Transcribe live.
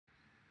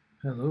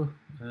Hello,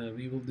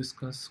 we will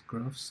discuss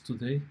graphs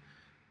today,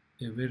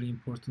 a very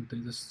important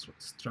data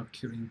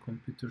structure in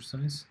computer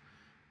science.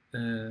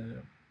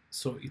 Uh,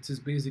 so it is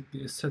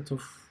basically a set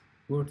of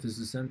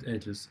vertices and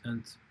edges,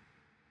 and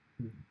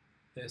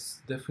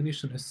as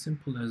definition as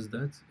simple as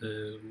that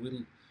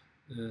will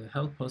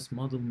help us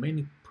model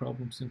many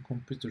problems in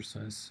computer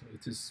science. So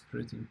it is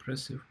pretty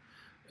impressive.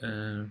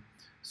 Uh,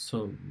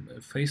 so a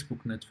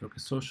Facebook network, a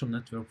social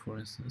network, for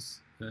instance,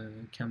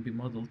 can be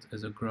modeled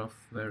as a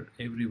graph where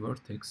every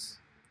vertex,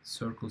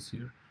 circles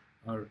here,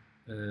 are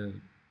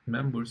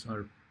members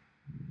are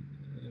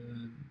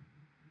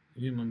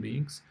human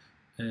beings,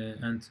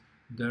 and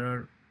there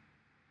are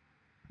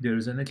there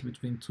is an edge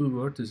between two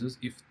vertices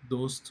if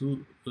those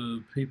two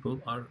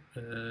people are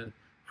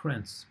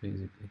friends,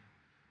 basically.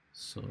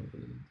 So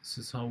this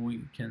is how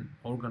we can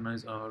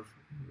organize our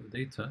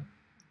data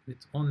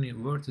with only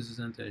vertices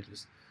and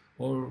edges.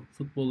 Or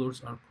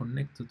footballers are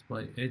connected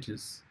by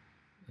edges.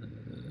 Uh,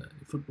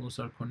 Footballers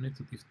are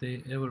connected if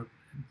they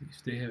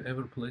have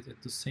ever played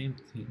at the same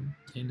team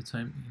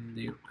anytime in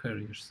their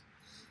careers.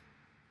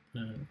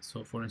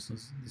 So, for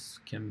instance, this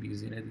can be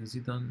Zinedine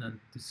Zidane and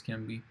this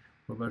can be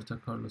Roberto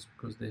Carlos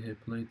because they have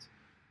played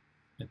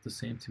at the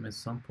same team at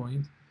some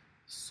point.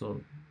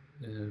 So,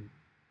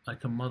 I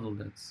can model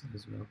that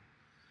as well.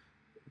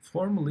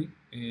 Formally,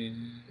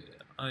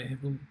 I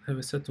have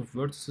a set of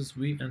vertices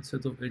V and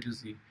set of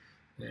edges E.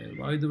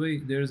 By the way,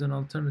 there is an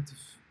alternative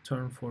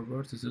term for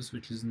vertices,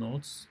 which is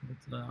nodes, but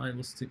I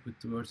will stick with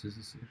the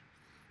vertices here.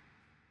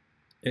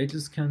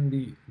 Edges can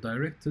be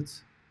directed,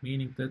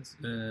 meaning that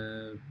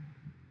the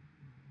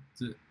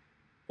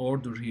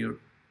order here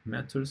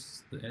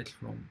matters. The edge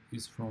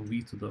is from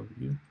V to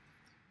W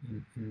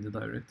in the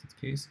directed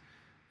case.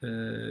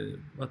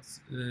 But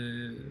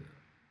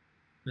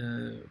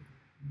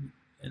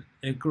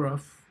a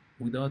graph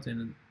without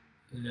any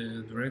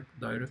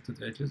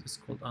directed edges is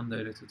called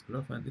undirected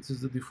graph, and it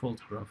is the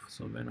default graph.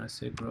 So when I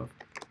say graph,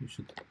 you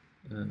should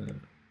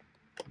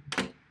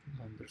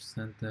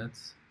understand that.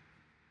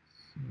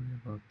 Sorry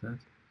about that.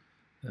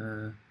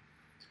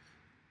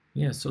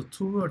 Yeah, so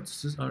two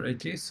vertices are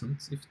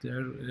adjacent if they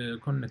are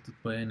connected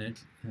by an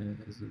edge,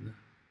 as the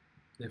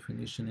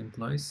definition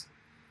implies.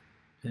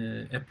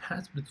 A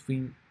path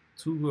between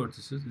two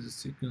vertices is a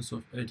sequence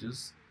of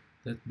edges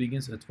that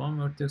begins at one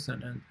vertex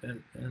and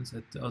ends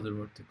at the other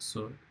vertex.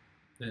 So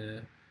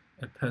a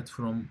path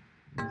from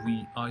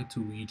Vi to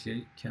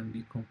Vj can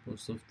be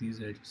composed of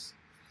these edges.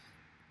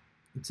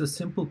 It's a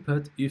simple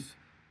path if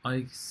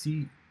I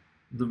see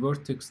the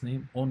vertex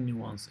name only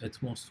once,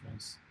 at most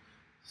once.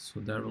 So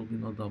there will be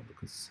no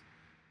duplicates.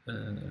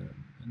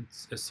 And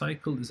a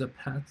cycle is a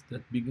path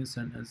that begins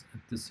and ends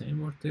at the same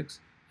vertex,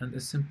 and a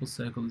simple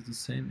cycle is the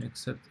same,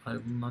 except I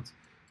will not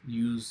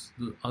use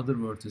the other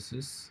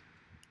vertices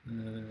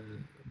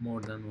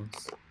more than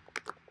once.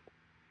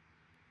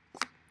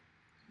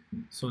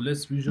 So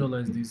let's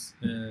visualize these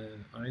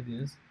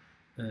ideas.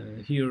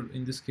 Here,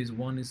 in this case,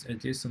 1 is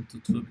adjacent to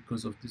 2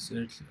 because of this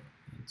edge,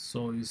 and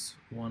so is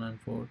 1 and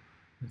 4,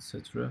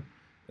 etc.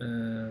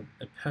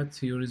 A path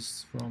here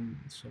is from,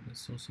 so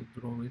let's also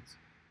draw it,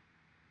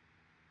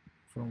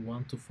 from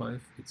 1 to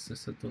 5. It's a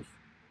set of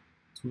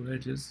two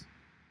edges,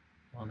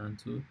 1 and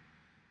 2.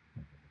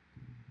 A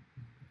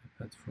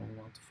path from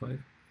 1 to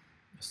 5.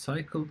 A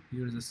cycle,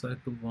 here is a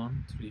cycle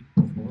 1, 3,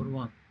 4,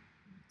 1.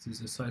 It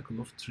is a cycle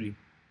of 3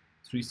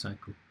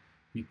 cycle.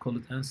 We call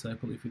it n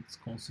cycle if it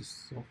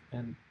consists of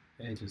n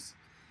edges.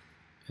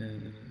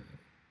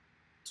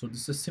 So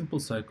this is a simple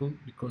cycle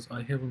because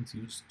I haven't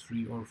used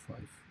 3 or 5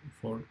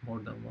 for more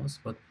than once,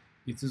 but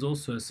it is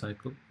also a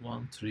cycle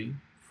 1, 3,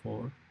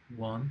 4,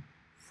 1,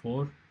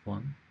 4,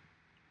 1.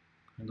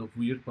 Kind of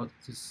weird, but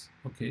it is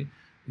okay.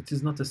 It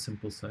is not a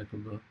simple cycle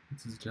though,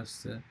 it is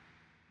just a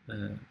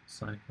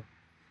cycle.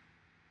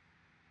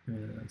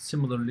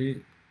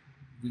 Similarly,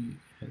 we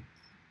had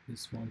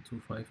this 1,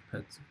 2, 5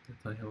 path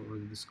that I have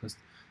already discussed.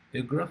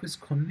 A graph is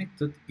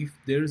connected if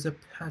there is a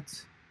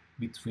path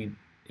between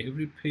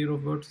every pair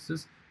of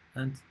vertices,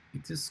 and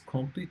it is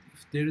complete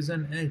if there is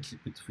an edge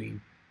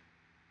between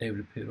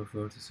every pair of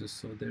vertices.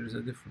 So there is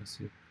a difference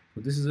here.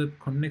 So this is a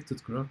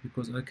connected graph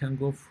because I can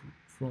go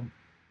from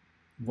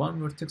one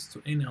vertex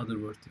to any other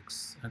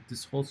vertex, and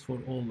this holds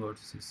for all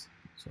vertices.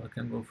 So I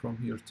can go from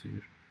here to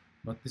here.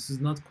 But this is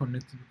not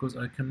connected because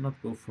I cannot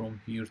go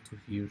from here to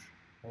here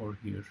or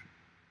here.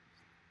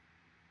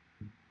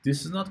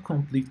 This is not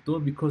complete though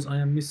because I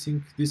am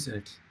missing this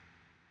edge,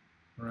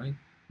 right?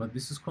 But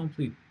this is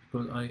complete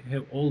because I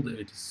have all the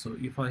edges. So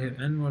if I have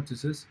n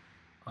vertices,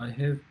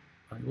 I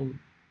will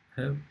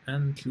have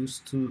n choose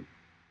 2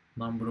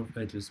 number of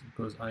edges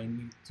because I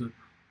need to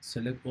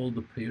select all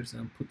the pairs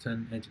and put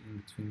an edge in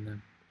between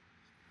them.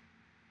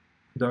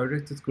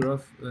 Directed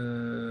graph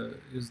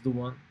is the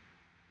one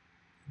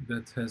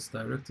that has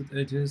directed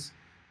edges.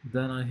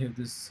 Then I have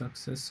this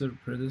successor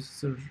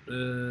predecessor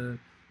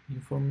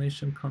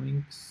information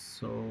coming.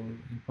 So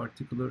in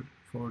particular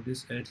for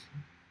this edge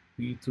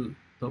V to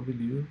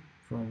W,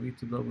 from V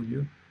to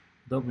W,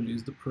 W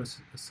is the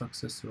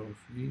successor of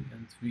V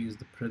and V is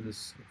the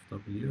predecessor of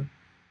W,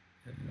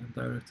 and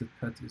directed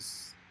path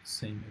is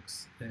same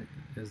as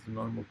the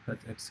normal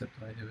path, except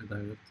I have a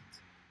directed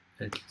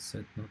edge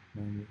set, not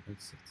normal edge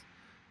set.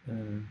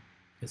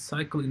 A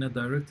cycle in a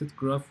directed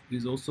graph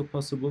is also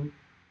possible,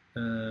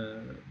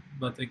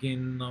 but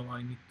again now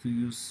I need to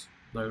use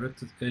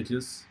directed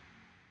edges.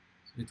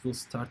 It will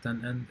start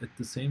and end at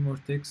the same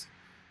vertex.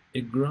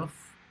 A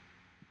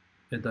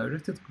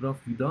directed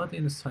graph without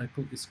any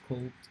cycle is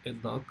called a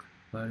DAG,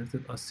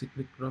 directed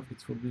acyclic graph.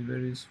 It will be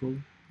very useful,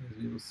 as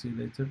we will see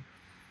later.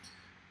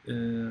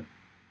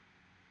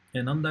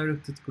 A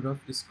non-directed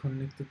graph is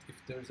connected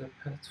if there's a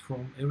path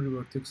from every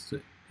vertex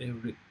to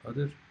every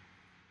other.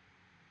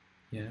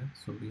 Yeah,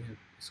 so we have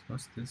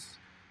discussed this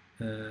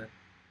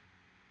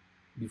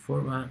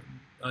before.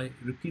 I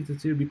repeat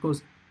it here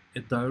because a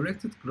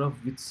directed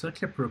graph with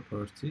such a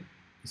property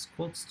is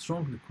called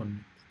strongly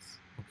connected.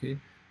 Okay,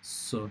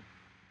 so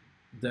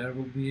there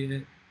will be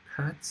a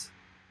path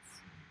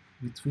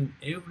between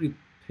every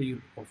pair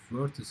of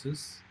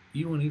vertices.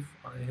 Even if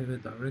I have a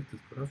directed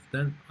graph,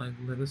 then I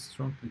will have a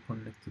strongly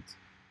connected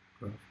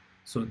graph.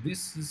 So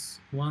this is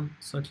one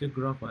such a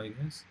graph, I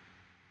guess,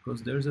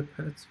 because there's a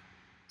path.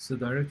 It's a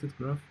directed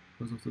graph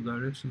because of the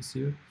directions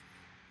here.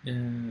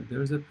 And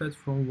there is a path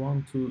from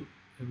 1 to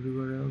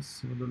everywhere else,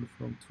 similarly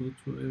from 2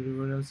 to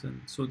everywhere else,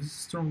 and so this is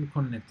strongly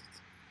connected.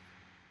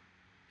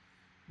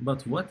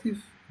 But what if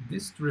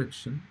this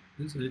direction,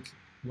 this edge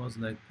was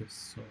like this,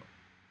 so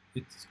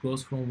it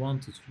goes from 1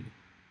 to 3?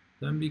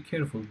 Then be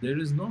careful, there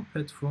is no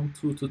path from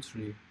 2 to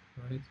 3,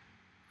 right?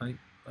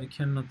 I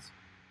cannot,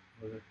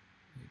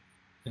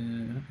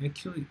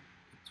 actually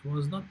it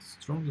was not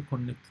strongly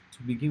connected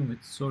to begin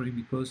with, sorry,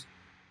 because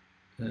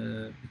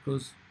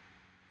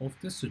of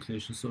this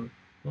situation. So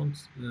don't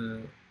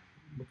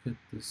look at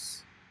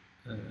this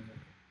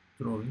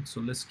drawing. So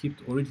let's keep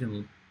the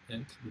original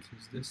edge, which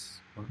is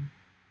this one.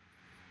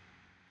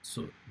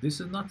 So this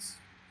is not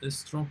a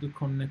strongly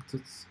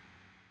connected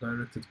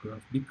directed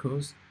graph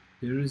because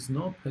there is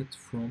no path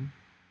from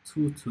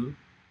 2 to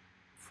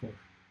 4,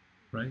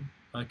 right?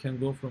 I can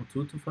go from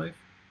 2 to 5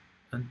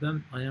 and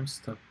then I am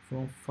stuck.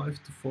 From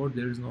 5 to 4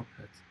 there is no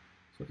path.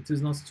 So it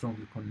is not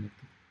strongly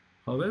connected.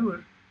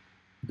 However,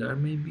 there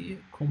may be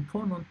a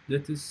component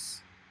that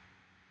is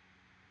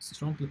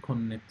strongly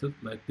connected,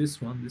 like this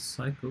one, this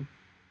cycle.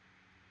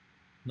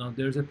 Now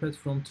there's a path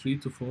from 3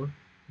 to 4,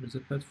 there's a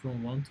path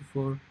from 1 to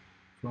 4,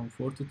 from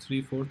 4 to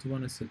 3, 4 to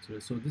 1, etc.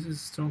 So this is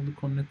strongly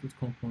connected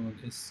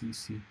component,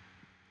 SCC,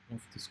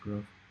 of this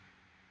graph.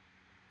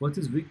 What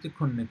is weakly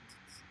connected?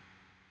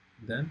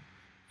 Then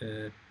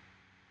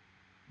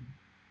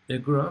a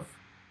graph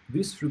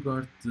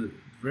disregard the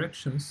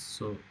directions,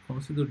 so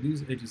consider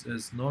these edges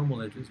as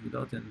normal edges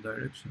without any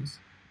directions.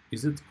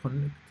 Is it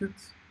connected?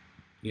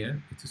 Yeah,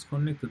 it is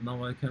connected.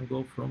 Now I can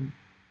go from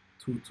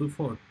 2 to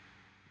 4,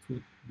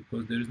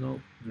 because there is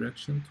no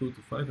direction, 2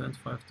 to 5 and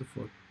 5 to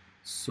 4.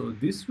 So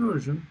this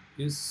version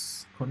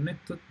is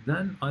connected.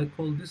 Then I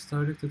call this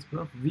directed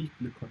graph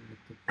weakly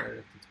connected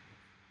directed graph.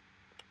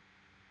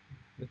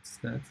 That's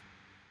that.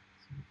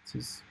 So it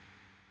is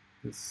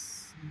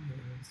this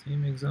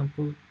same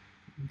example,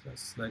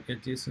 just like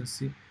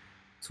adjacency.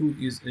 2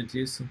 is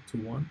adjacent to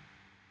 1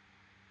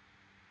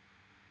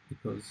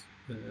 because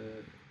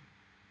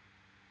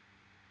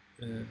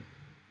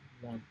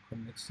 1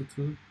 connects to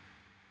 2,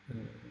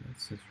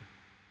 etc.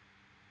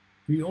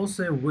 We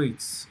also have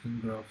weights in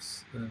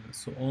graphs.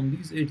 So on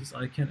these edges,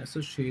 I can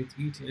associate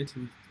each edge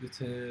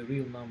with a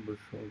real number,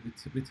 or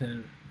with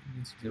an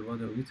integer,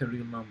 whatever, with a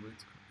real number.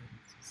 It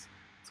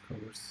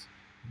covers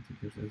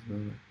integers as well.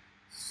 Right?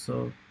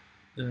 So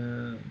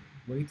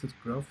weighted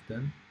graph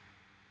then,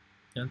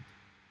 and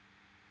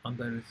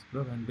undirected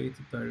graph, and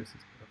weighted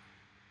directed graph.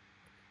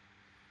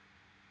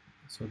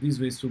 So these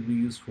weights will be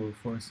useful,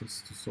 for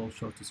instance, to solve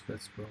shortest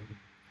paths problem.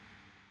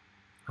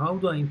 How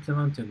do I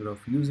implement a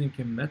graph? Using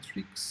a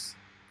matrix,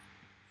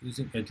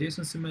 using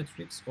adjacency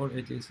matrix or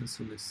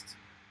adjacency list.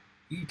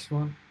 Each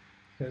one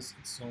has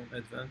its own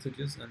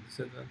advantages and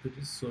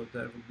disadvantages, so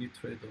there will be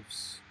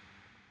trade-offs.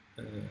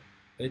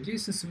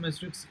 Adjacency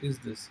matrix is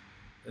this.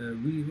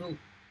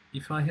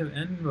 If I have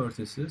n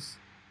vertices,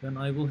 then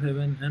I will have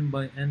an n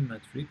by n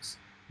matrix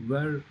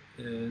where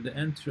the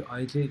entry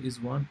ij is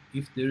 1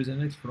 if there is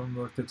an edge from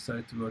vertex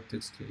I to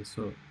vertex k.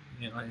 So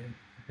I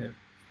have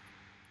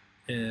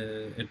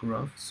a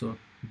graph, so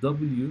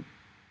w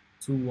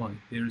to y,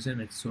 there is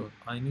an edge, so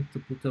I need to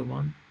put a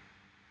 1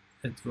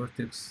 at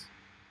vertex,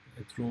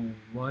 at row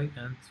y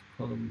and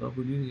column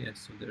w.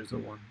 Yes, so there's a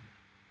 1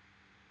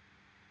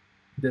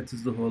 here. That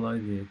is the whole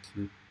idea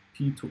actually.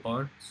 P to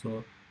r,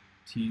 so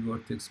t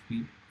vertex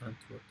p and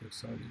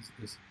vertex r is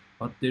this.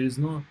 But there is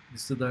no,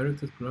 this is a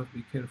directed graph,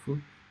 be careful.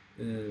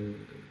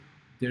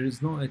 There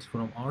is no edge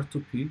from r to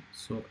p,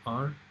 so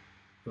r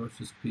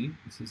versus p,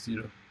 this is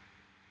 0.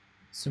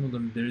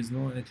 Similarly, there is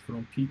no edge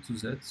from P to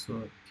Z,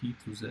 so P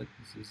to Z,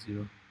 this is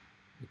 0.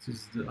 It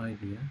is the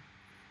idea.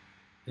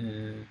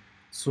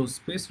 So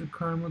space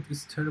requirement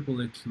is terrible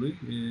actually.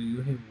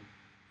 You have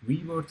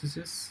V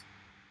vertices,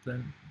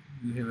 then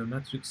you have a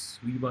matrix,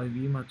 V by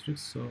V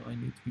matrix, so I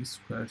need V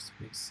square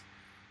space.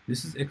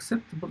 This is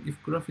acceptable if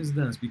graph is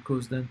dense,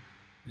 because then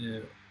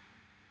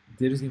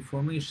there is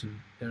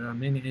information, there are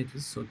many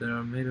edges, so there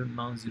are many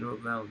non-zero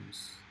values.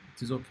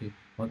 It is okay.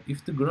 But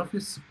if the graph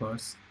is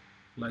sparse,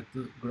 like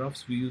the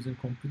graphs we use in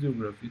computer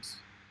graphics,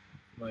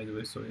 by the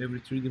way, so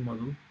every 3D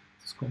model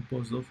is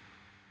composed of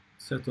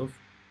set of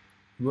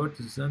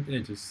vertices and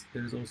edges.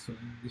 There is also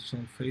an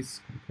additional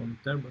face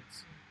component there, but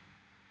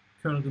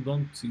currently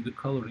don't see the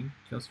coloring,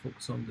 just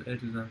focus on the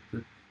edges and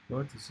the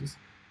vertices.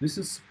 This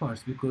is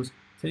sparse because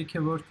take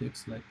a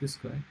vertex like this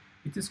guy,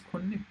 it is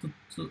connected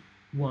to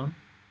 1,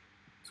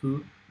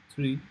 2,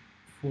 3,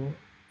 4,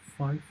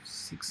 5,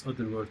 6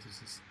 other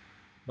vertices.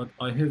 But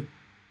I have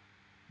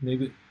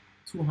maybe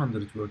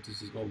 200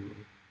 vertices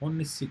overall,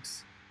 only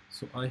 6.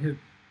 So I have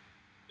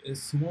a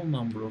small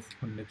number of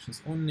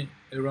connections only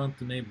around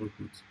the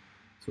neighborhood.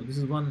 So this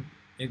is one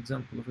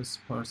example of a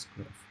sparse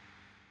graph.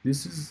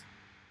 This is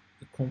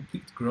a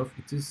complete graph.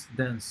 It is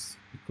dense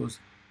because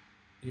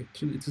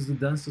actually it is the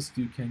densest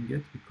you can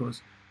get,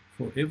 because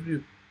for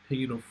every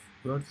pair of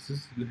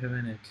vertices you have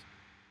an edge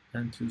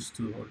and choose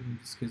 2, or in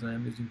this case I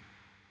am using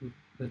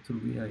letter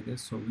V, I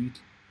guess, so we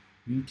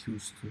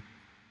choose 2,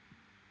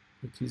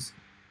 which is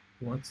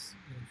what,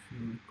 if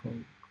you recall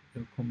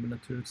your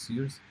combinatoric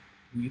series,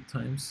 V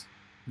times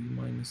V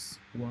minus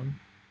 1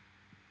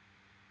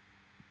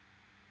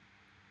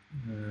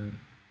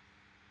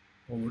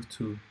 over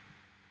 2.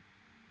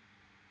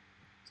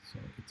 So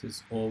it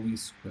is OV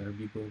square,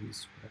 big OV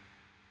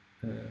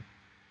square.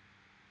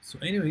 So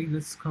anyway,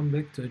 let's come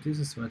back to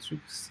adjacency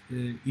matrix.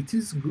 It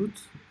is good,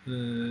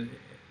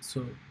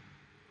 so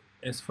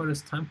as far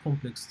as time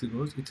complexity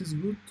goes, it is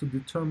good to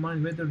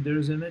determine whether there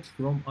is an edge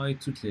from I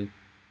to J,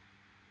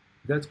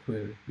 that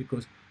query,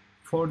 because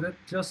for that,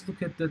 just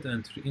look at that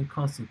entry in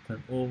constant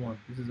time, O1.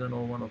 This is an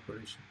O1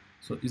 operation.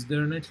 So is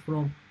there an edge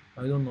from,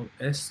 I don't know,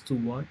 S to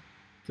Y?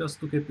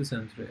 Just look at this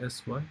entry,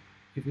 SY.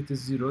 If it is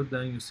 0,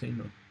 then you say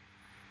no.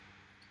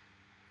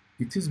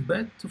 It is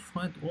bad to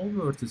find all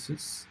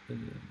vertices,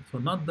 so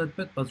not that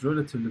bad, but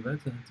relatively bad,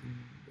 and in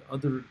the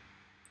other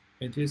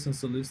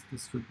adjacency list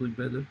this would be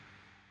better.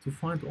 To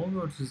find all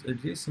vertices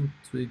adjacent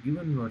to a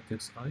given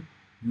vertex I,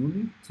 you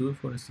need to,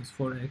 for instance,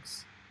 for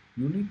X,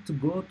 you need to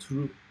go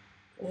through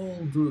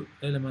all the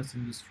elements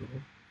in this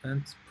row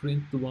and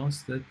print the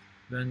ones that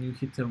when you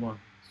hit a 1.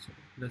 So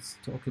let's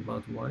talk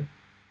about Y.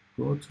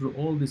 Go through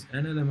all these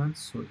n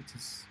elements, so it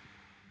is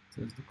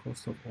the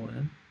cost of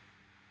On.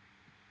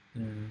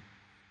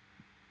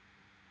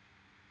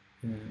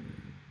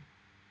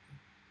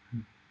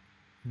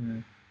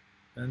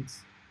 And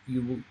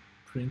you will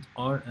print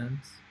R and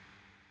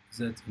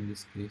Z in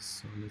this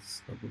case. So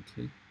let's double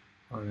click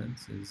R and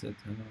Z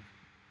and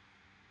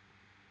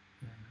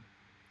R.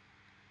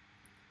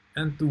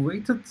 And the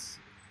weighted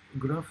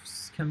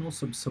graphs can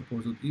also be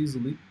supported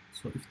easily.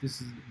 So if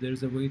there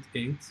is a weight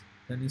 8,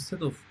 then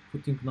instead of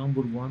putting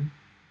number 1,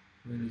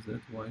 where is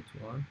that, Y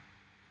to R,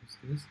 is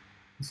this?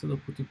 Instead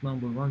of putting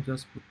number 1,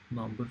 just put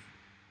number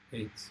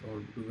 8,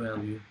 or the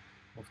value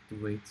of the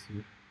weight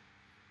here.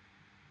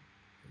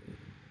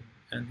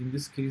 And in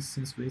this case,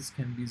 since weights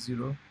can be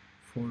 0,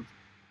 for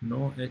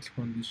no edge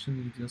condition,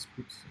 you just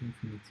put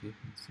infinity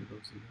instead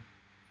of 0.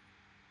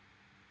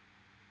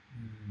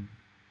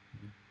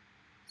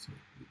 So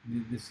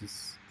this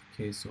is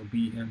the case. So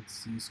B and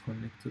C is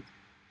connected.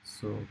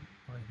 So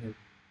I have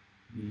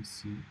B,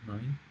 C,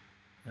 9.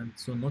 And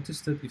so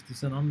notice that if this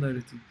is an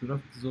undirected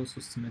graph, it is also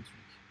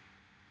symmetric.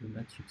 The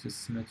matrix is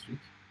symmetric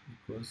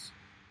because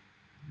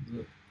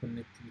the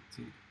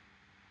connectivity,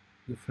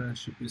 the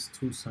friendship is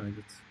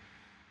two-sided.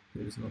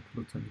 There is no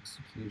platonic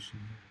situation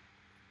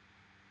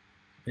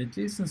here.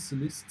 Adjacency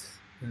list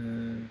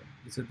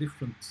is a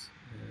different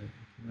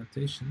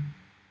implementation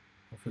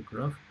of a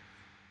graph.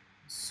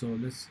 So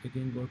let's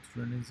again go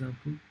through an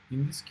example.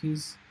 In this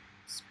case,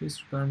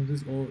 space requirement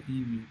is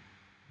OEV.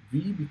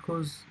 V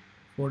because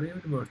for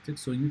every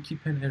vertex, so you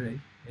keep an array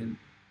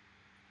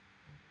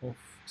of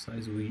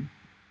size V,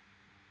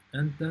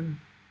 and then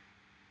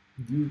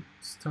you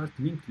start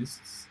linked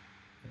lists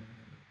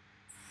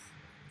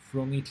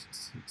from each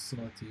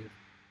slot here.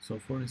 So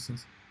for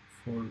instance,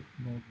 for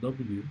node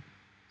W,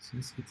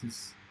 since it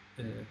is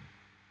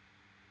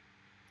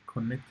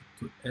connected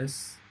to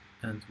S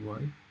and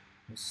Y,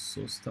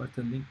 so start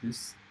a linked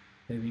list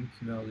having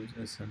values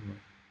S and Y.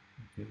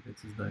 Okay,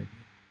 that is the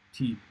idea.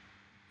 P,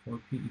 for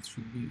P it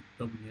should be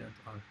W and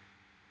R.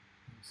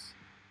 Yes.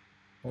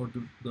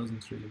 Order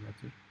doesn't really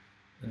matter.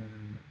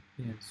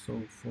 Yeah,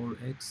 so for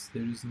X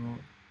there is no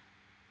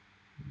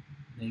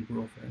neighbor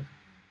of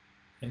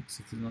X,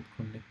 it is not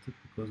connected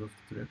because of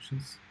the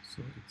directions,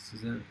 so it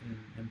is an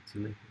empty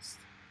linked list.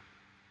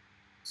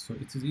 So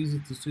it is easy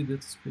to see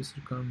that space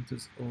requirement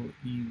is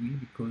OEV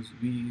because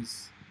V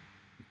is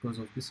because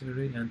of this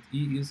array, and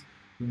E is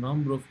the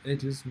number of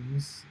edges,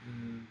 means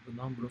the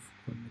number of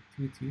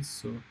connectivities,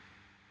 so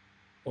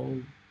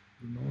all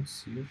the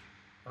nodes here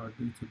are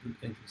due to the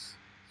edges,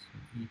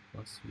 so E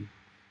plus V.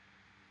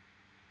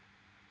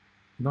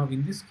 Now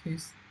in this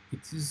case,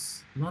 it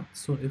is not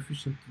so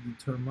efficient to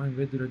determine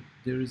whether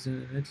there is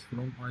an edge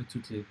from I to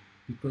J,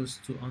 because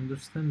to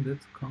understand that,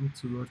 come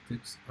to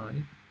vertex I,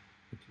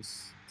 which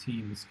is T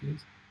in this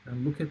case,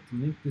 and look at the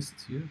linked list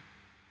here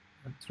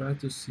and try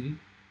to see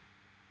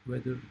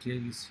whether J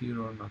is here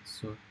or not.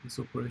 So this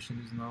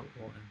operation is now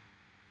On.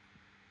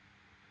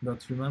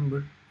 But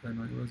remember, when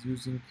I was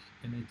using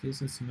an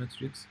adjacency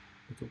matrix,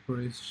 that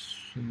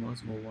operation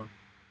was O1,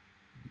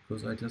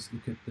 because I just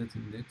look at that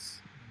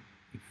index.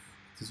 If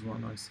it is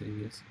 1, I say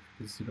yes.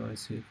 If it is 0, I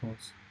say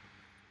false.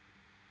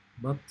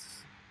 But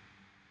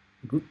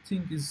good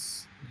thing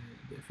is,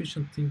 the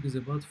efficient thing is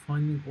about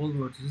finding all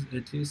vertices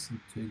adjacent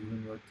to a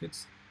given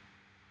vertex.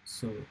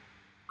 So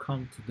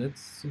come to that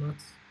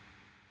slot,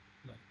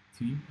 like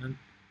T, and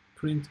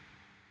print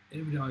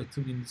every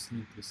item in this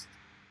linked list.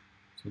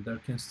 So there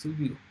can still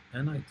be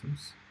n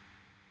items,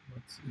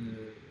 but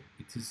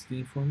it is the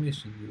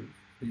information you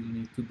really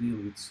need to deal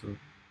with, so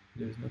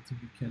there is nothing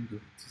you can do.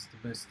 It is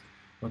the best.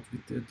 But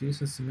with the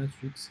adjacency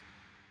matrix,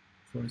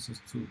 for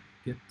instance, to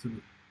get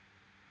to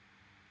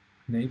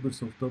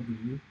neighbors of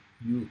W,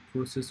 you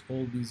process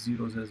all these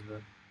zeros as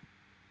well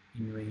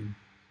in vain.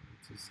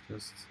 It is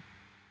just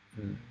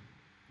you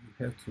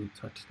have to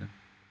touch them,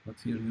 but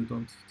here you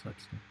don't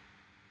touch them.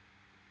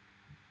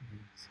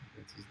 So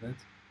that is that.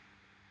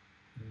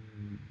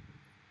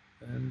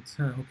 And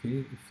okay,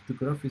 if the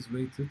graph is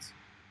weighted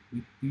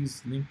with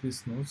these linked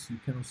list nodes, you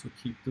can also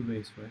keep the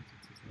weights, right?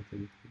 It is not a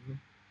big deal.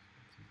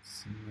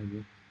 It's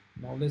maybe.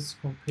 Now let's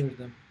compare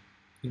them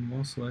in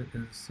one slide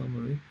as a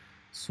summary.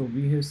 So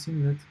we have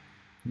seen that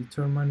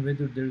determine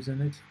whether there is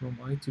an edge from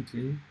I to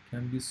J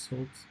can be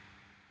solved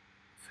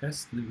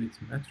fastly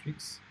with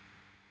matrix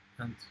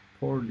and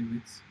poorly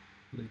with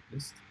linked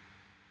list.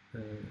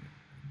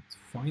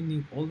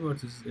 Finding all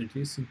vertices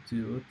adjacent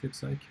to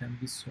vertex I can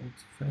be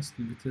solved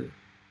fastly with a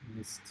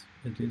list,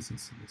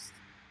 adjacency list,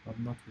 but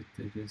not with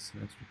the adjacency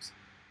matrix.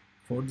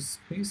 For the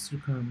space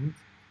requirement,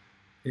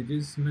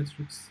 adjacency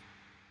matrix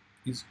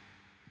is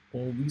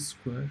OV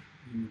square.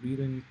 You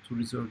really need to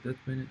reserve that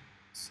many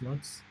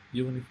slots,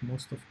 even if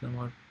most of them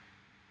are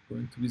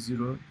going to be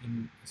 0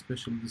 in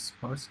especially the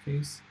sparse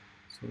case,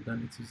 so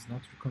then it is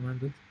not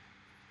recommended.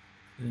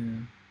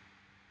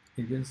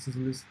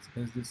 Adjacency list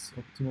has this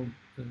optimal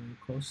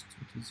cost,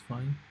 which is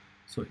fine.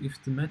 So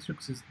if the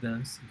matrix is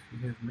dense,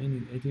 if you have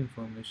many edge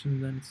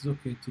information, then it is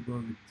okay to go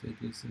with the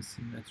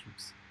adjacency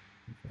matrix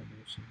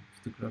information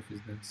if the graph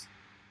is dense,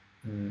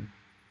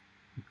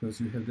 because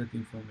you have that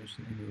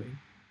information anyway.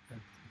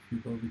 And if you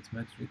go with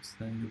matrix,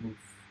 then you will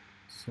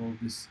solve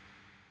this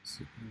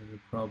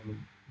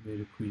problem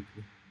very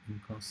quickly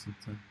in constant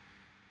time.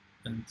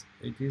 And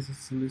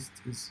adjacency list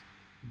is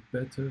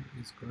better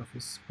if graph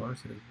is sparse,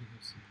 as we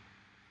have seen.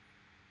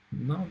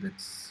 Now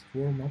let's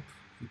warm up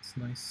with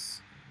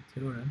nice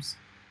theorems.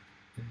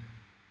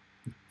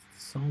 It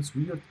sounds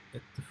weird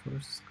at the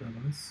first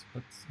glance,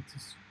 but it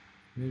is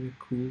very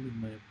cool in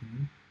my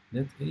opinion.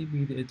 Let A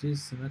be the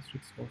adjacency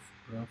matrix of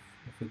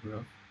a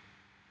graph.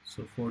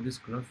 So for this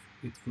graph,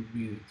 it would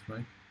be it,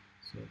 right?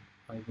 So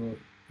I go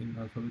in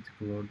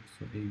alphabetical order,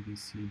 so A, B,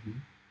 C, D.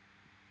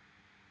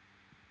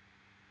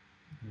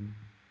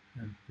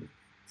 And the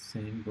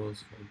same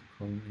goes for the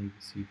column A, B,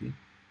 C, D.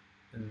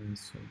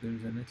 So there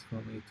is an edge from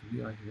A to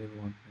B, I have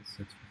 1,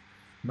 etc.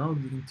 Now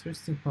the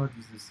interesting part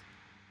is this: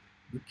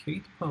 the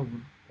kth power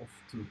of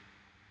the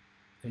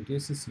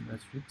adjacency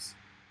matrix.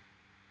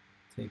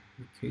 Take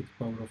the kth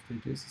power of the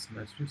adjacency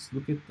matrix,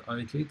 look at the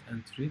ijth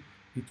entry,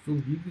 it will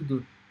give you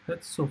the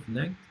paths of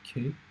length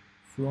k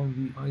from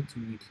Vi to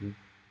Vk.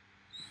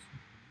 So,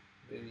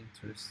 very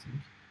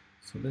interesting.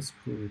 So let's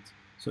prove it.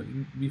 So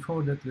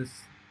before that,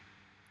 let's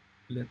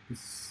let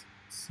this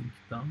sink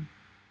down.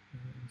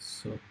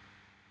 So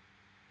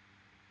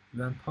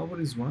when power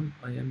is 1,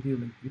 I am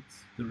dealing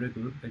with the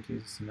regular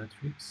adjacency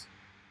matrix.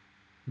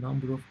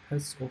 Number of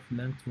paths of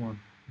length 1,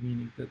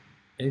 meaning that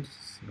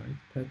edges, right?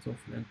 Path of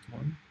length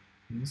 1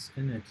 means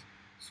an edge.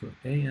 So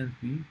A and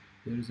B,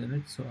 there is an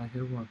edge, so I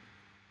have 1.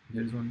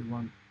 There is only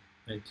one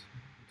edge,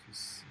 which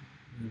is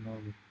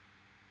normal.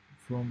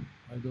 From,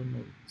 I don't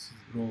know, this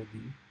is row D.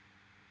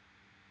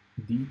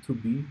 D to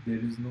B,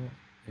 there is no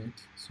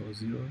edge, so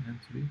 0 and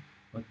 3.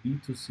 But B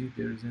to C,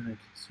 there is an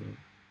edge, so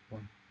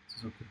 1. It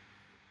is okay.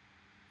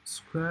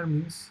 Square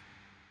means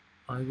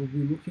I will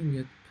be looking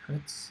at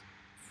paths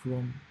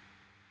from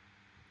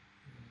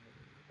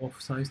of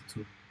size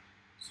 2.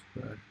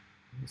 Square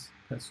means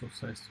paths of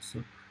size 2.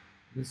 So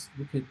let's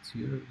look at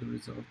here. The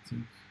result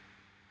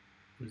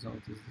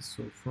is this.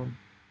 So from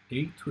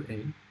A to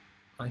A,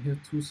 I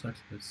have 2 such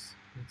paths.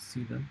 Let's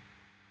see them.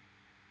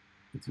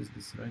 It is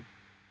this, right?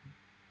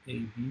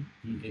 AB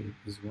DA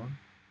is 1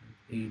 and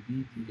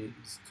AB DA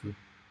is 2.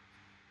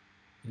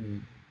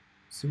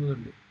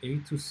 Similarly, A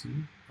to C,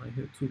 I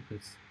have 2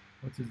 paths.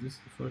 What is this?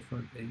 The first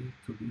one A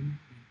to B,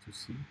 B to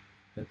C,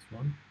 path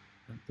 1,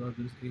 and the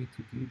other is A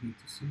to D, D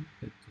to C,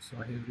 path 2. So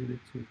I have really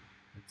 2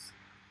 paths.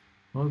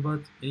 How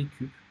about A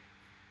cube?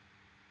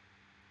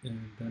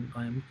 And then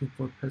I am looking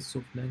for paths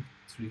of length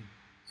 3.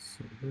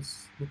 So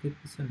let's look at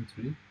this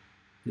entry.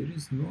 There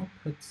is no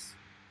paths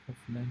of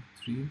length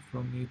 3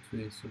 from A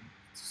to A. So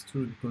it's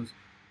true because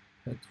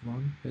path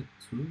 1, path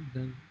 2,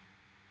 then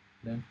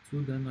length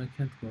 2, then I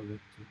can't go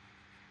back to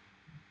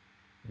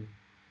A.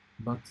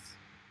 But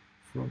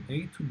from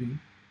A to B,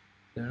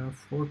 there are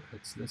 4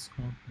 paths. Let's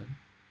count them.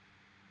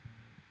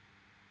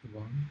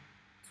 1,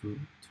 2,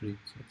 3.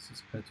 So this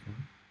is path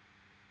 1.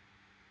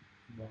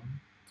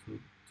 1, 2,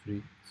 3.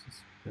 This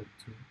is path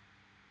 2.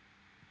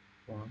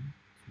 1,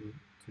 2,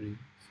 3.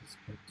 This is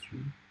path 3.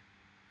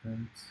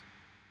 And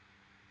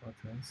what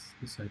else?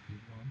 This I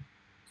think 1,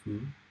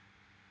 2,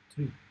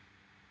 3,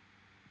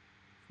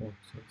 4.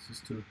 So this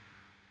is 2.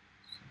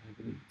 So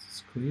I believe it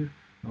is clear.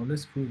 Now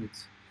let's prove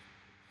it.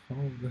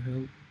 How the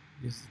hell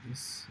is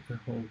this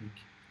holding?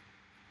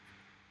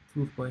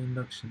 Proof by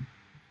induction.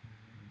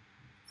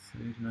 It's a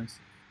very nice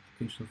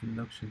application of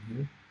induction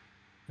here.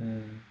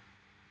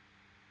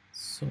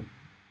 So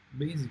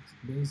basis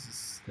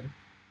step.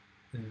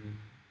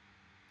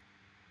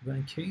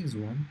 When k is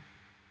 1,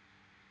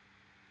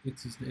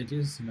 it is the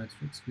adjacency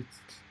matrix which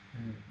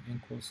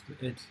encodes the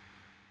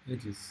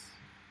edges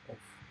of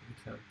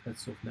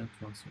paths of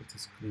length 1, so it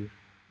is clear.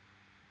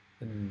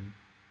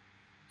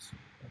 So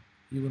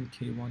even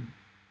k1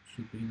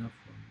 should be enough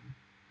for me,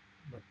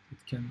 but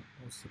it can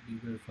also be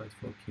verified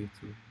for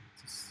k2.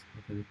 It is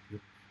not very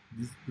clear.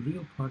 The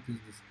real part is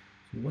this.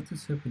 So what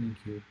is happening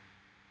here?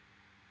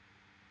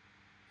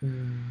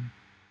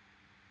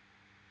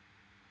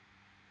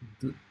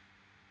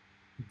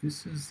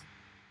 This is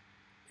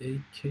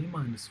a k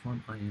minus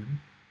 1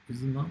 IM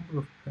is the number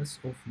of paths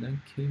of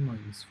length k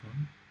minus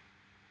 1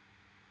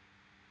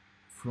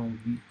 from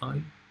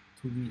Vi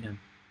to Vm.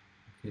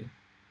 Okay,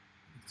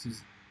 it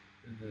is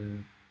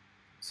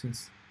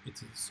since it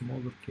is a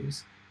smaller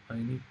case, I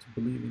need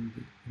to believe in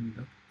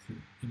the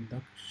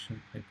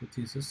induction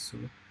hypothesis. So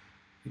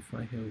if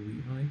I have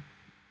Vi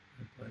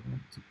and I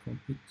want to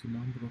compute the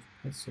number of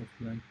paths of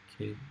length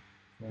k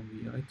from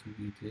Vi to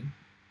Vj,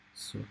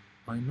 so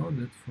I know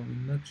that from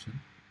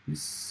induction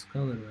this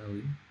scalar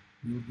value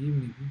will give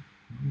me the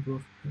number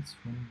of paths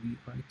from Vi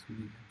to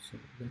Vm. So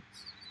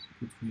let's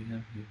put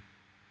Vm here.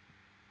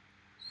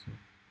 So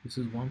this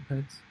is one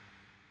path,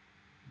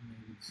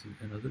 maybe this is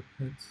another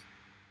path,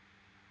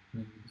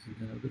 maybe this is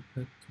another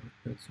path, third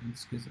path. So in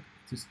this case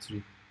it is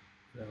 3.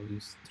 Value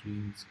is 3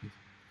 in this case.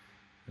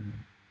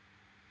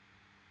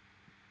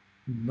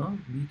 Now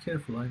be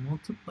careful, I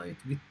multiply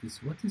it with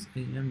this. What is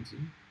AMG?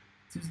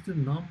 It is the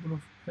number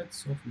of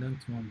paths of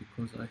length 1,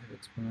 because I have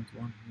exponent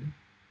 1 here,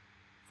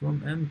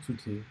 from M to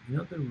J. In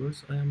other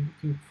words, I am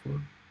looking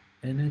for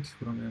an edge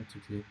from M to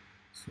J.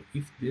 So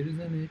if there is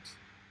an edge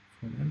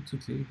from M to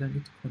J, then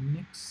it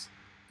completes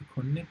the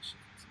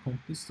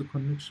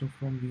connection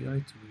from Vi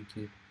to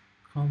Vj.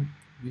 Come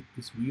with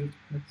this weird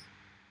path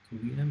to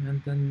Vm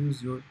and then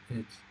use your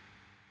edge.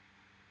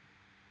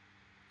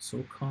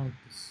 So count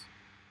this.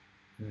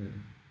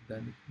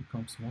 Then it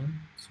becomes 1.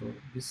 So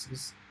this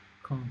is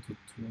counted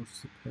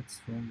towards the paths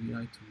from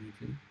Vi to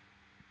Vj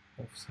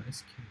of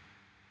size k.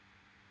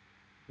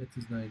 That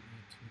is the idea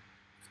actually.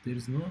 If there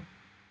is no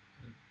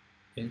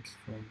edge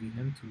from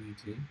Vm to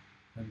Vj,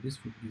 then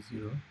this would be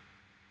 0.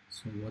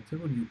 So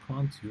whatever you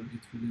count here,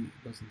 it really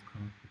doesn't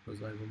count,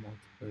 because I will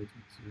multiply it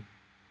with 0.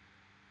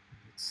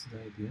 That's the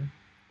idea.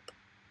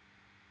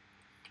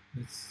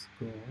 Let's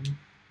go on.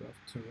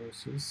 Graph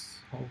traversals.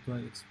 How do I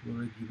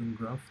explore a given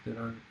graph? There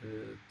are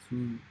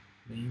 2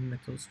 main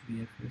methods,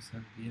 BFS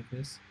and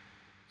DFS.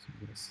 So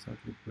let's start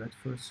with breadth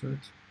first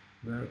search,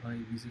 where I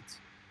visit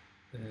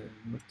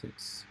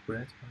vertex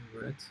breadth by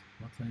breadth.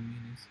 What I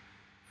mean is,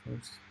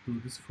 first do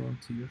this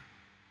frontier,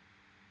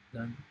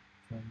 then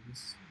from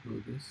this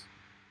do this,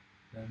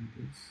 then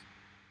this,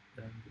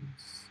 then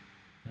this,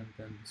 and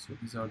then this. So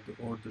these are the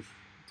order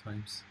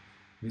times,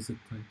 visiting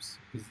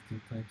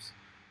times.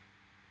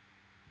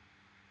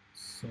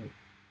 So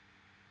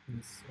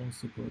let's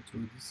also go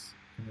through this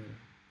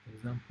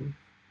example.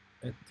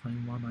 At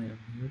time 1 I am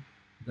here,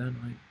 then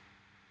I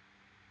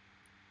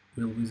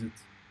will visit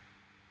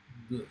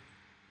the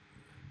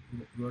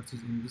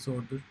vertices in this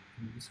order,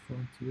 in this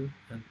frontier,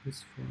 and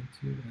this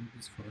frontier, and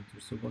this frontier.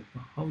 So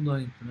how do I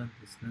implement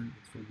this? Then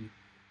it will be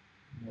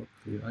more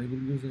clear. I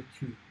will use a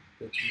queue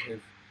that we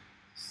have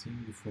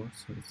seen before,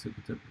 so it's a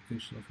good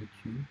application of a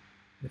queue,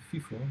 a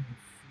FIFO,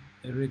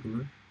 a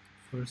regular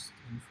first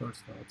in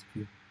first out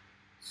queue.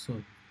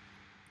 So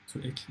to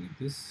achieve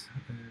this,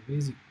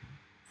 basically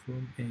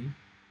from A,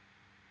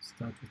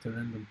 start with a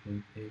random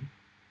point A,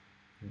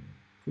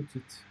 put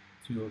it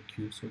to your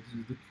queue. So this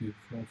is the queue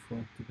from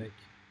front to back.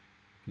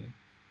 Okay,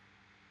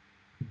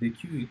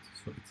 dequeue it,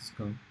 so it is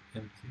gone,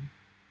 empty,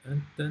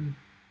 and then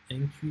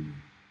enqueue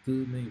the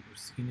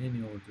neighbors in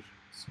any order.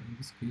 So in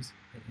this case,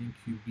 I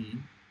enqueue B,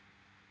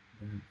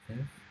 then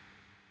F,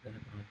 then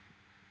I,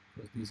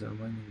 because these are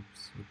my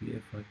neighbors. So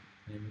BFI,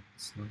 I am at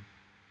this line.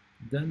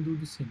 Then do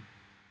the same.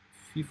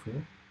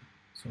 FIFO,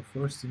 so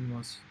first in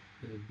was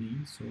B,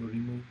 so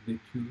remove the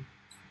Q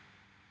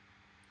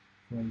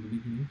from the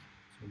beginning.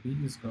 So B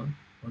is gone,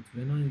 but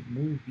when I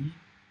move B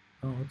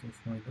out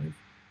of my life,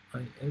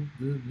 I add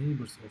the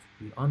neighbors of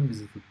B,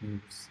 unvisited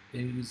neighbors.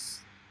 A is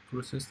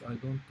processed, I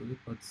don't do it,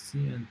 but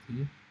C and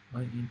D, I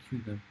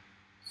enqueue them.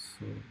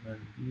 So when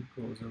B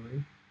goes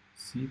away,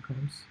 C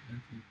comes and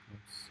E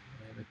comes.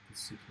 I am at this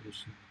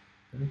situation.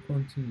 Then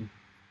continue.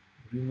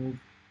 Remove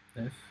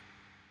F,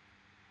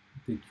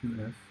 the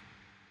QF,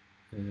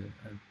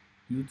 and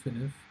due to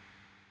F,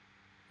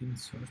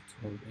 insert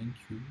or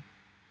NQ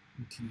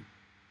T.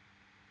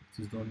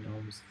 It is the only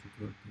unvisited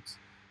vertex.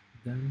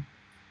 Then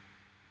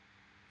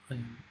I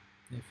am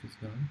F is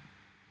gone.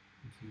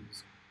 T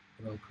is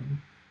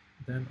welcome.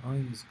 Then I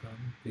is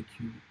gone. The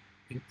Q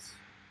it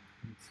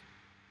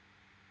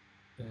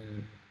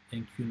and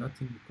NQ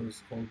nothing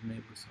because all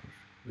neighbors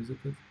are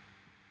visited.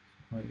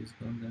 I is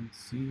gone. Then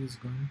C is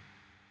gone.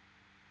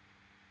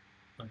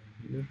 I am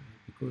here, and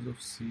because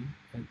of C,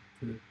 at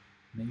the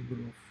neighbor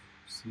of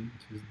C,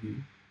 which is D,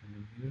 I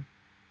am here.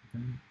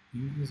 Then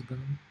E is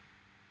gone,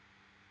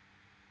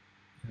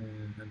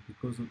 and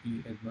because of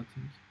E, add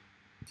nothing.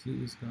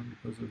 T is gone,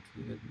 because of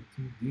T, add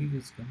nothing. D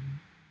is gone,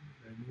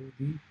 remove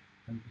D,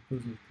 and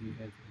because of D,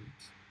 add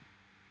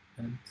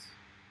 8. And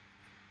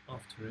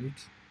after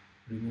 8,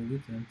 remove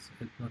it and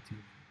add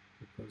nothing,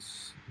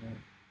 because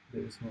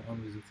there is no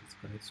unvisited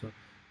sky. So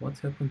what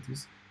happened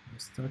is, I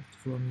started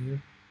from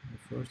here. I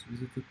first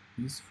visited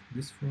this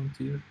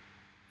frontier,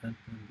 and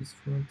then this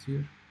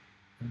frontier,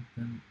 and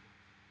then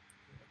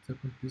what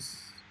happened,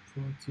 this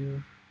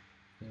frontier,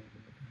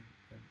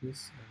 and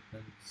this, and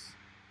then this.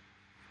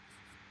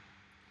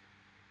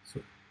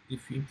 So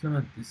if you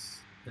implement this,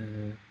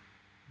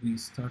 we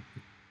start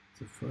with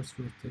the first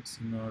vertex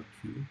in our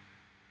queue.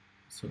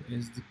 So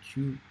as the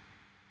queue,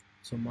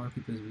 so mark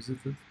it as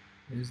visited,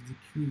 as the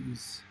queue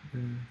is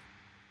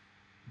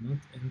not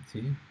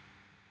empty,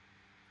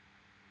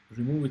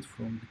 remove it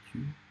from the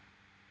queue.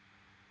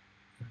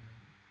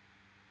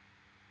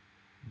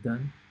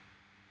 Then,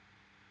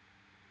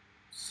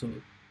 so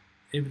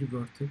every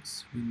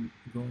vertex will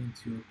go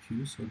into your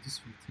queue, so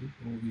this will take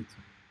OV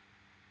time.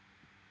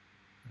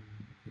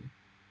 Okay,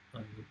 I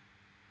will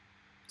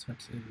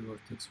touch every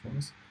vertex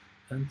once,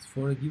 and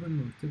for a given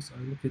vertex,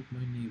 I look at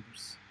my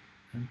neighbors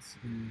and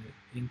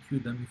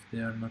enqueue them if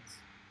they are not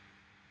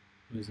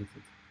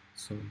visited.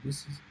 So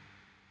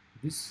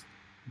this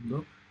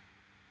block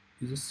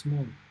is a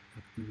small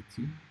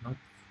activity,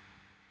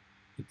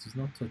 it is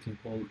not touching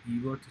all E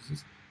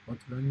vertices, but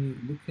when you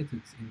look at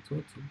it in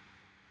total,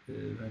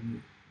 when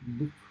you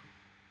look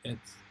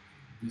at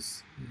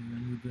this,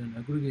 when you do an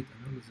aggregate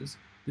analysis,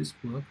 this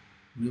block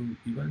will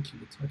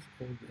eventually touch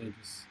all the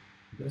edges.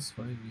 That's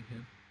why we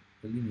have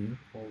a linear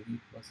OV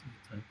plus E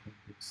time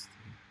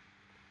complexity.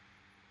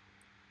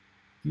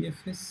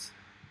 DFS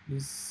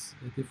is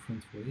a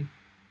different way.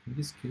 In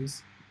this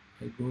case,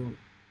 I go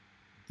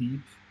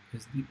deep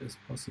as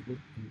possible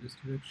in this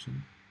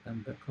direction,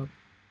 and back up,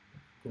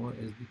 go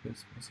as deep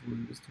as possible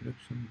in this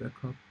direction,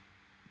 back up,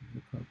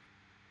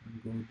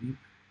 and go deep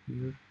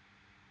here,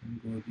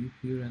 and go deep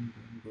here, and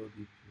then go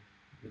deep here.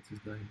 That is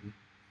the idea.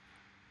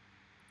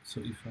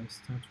 So if I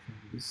start from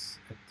this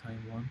at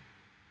time 1,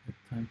 at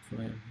time 2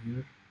 I am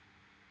here,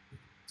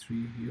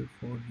 3 here,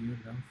 4 here,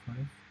 then 5,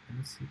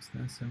 then 6,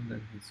 then 7,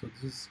 then 8. So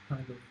this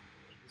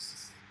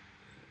is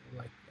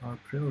like our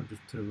pre-ordered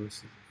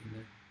traversal in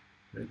a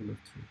regular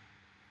tree.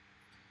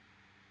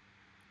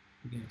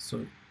 Again,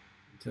 so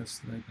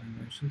just like I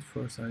mentioned,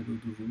 first I do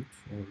the root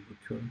or the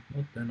current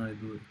node, then I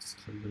do its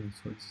children.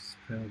 So this is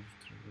pre-ordered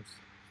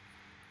traversal.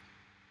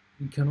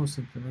 We can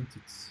also implement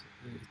it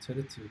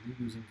iteratively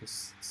using a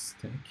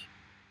stack.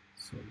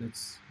 So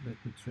let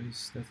me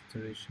trace that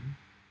iteration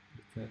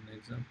with an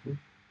example.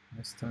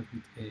 I start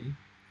with A.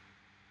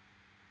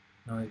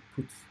 I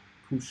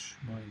push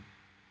my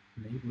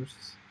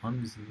neighbors,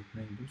 unvisited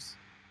neighbors,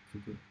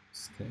 to the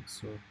stack.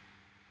 So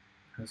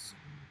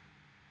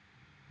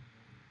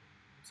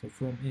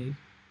from A,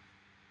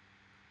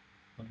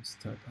 I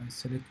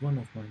select one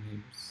of my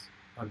neighbors,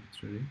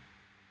 arbitrary,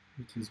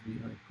 which is B.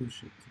 I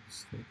push it to the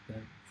stack.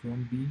 Then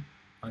from B,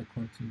 I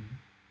continue,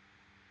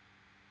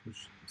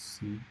 push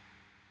C,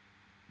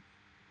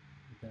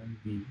 then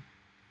B.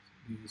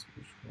 B is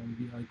pushed. From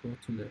B, I go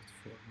to left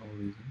for no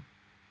reason.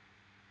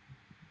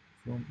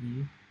 From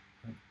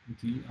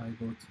G, I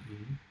go to E,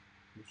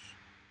 push.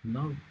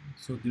 Now,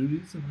 so the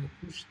reason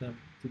I push them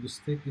to the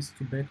stack is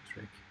to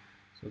backtrack.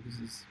 So this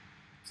is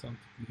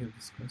something we have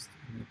discussed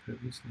in a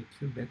previous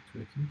lecture,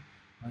 backtracking.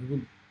 I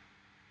will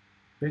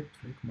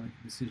backtrack my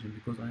decision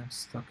because I am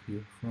stuck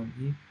here. From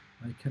E,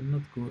 I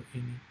cannot go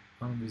any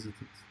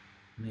unvisited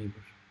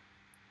neighbor.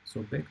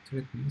 So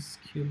backtrack means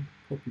kill,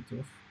 pop it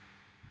off,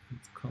 and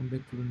come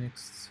back to the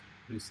next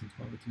recent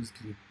one, which is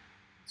G.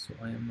 So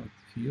I am not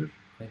here.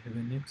 I have a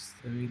next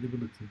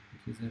availability,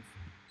 which is F.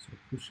 So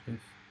push F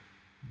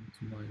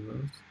into my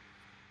world.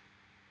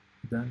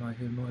 Then I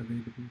have no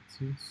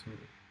availability, so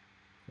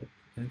pop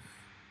F,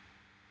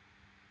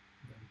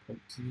 then pop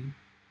G, and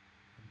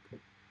pop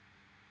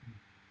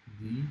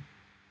D.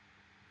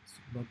 So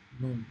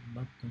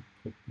not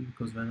pop D,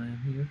 because when I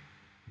am here,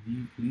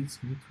 D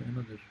leads me to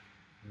another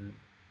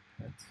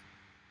path,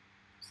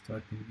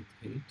 starting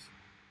with 8.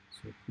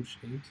 So push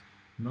 8.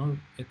 Now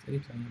at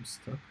 8 I am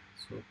stuck,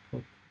 so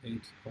pop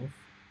 8 off,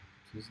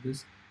 which is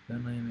this.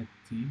 Then I am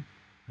at T,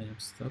 I am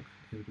stuck,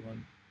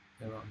 everyone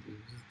around is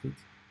visited,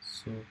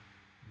 so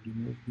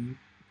remove B,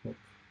 pop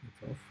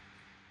it off.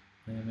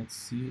 I am at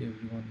C,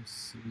 everyone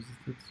is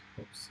visited,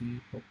 pop C,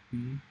 pop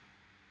B.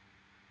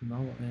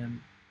 Now I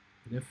am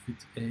left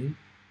with A,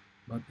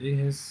 but A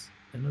has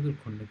another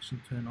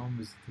connection to an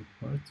unvisited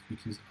part,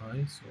 which is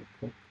I, so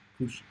pop,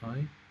 push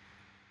I.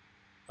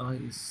 I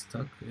is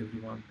stuck,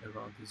 everyone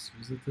around is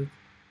visited,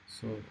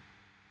 so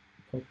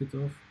pop it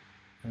off,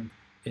 and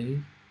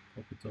A,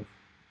 pop it off,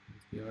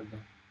 and we are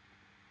done.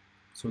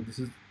 So this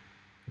is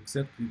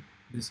exactly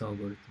this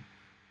algorithm.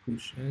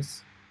 Push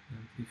S,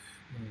 and if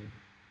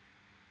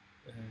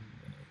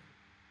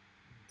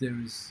there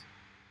is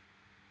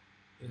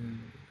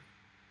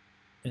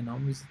an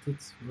unvisited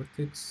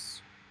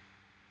vertex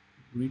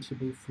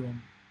reachable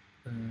from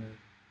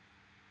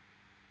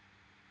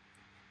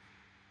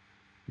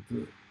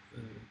the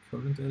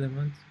current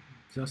element,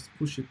 just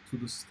push it to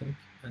the stack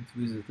and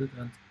visit it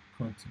and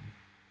continue.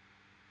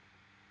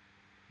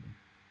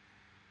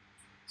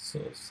 So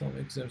some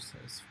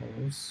exercise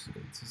follows.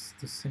 It is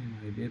the same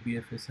idea,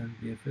 BFS and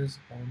DFS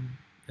on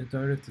a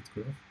directed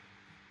graph.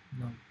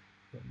 Now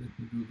let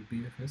me do the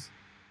BFS.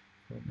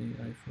 From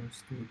A I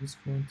first do this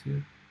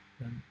frontier,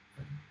 then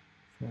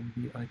from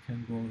B I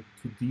can go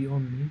to D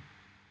only,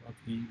 not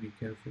E, be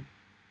careful.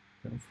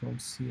 Then from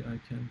C I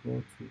can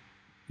go to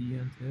E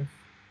and F,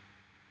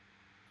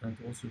 and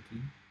also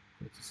D,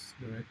 because it's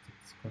directed,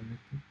 it's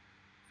connected.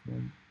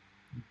 From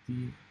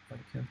D I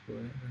can't go,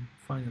 and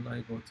finally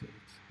I go to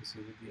H. This is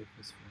the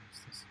BFS for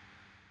instance.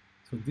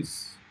 So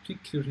this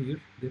picture here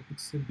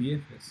depicts a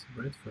BFS,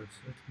 breadth first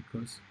search,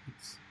 because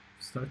it's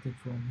starting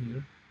from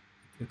here,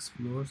 it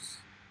explores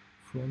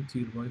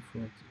frontier by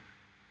frontier.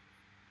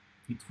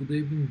 It would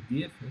have been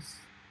DFS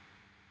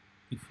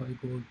if I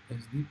go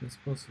as deep as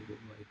possible,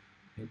 like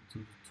head to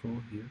the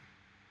toe here,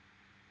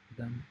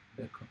 then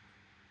back up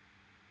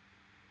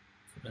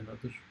to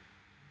another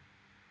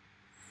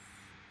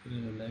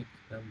leg,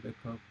 then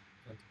back up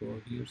and go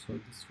here. So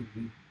this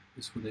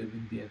would have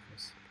been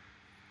DFS.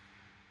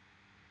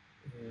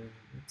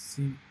 Let's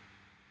see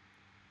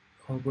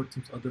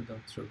algorithms other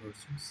than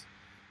traversals.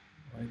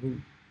 I will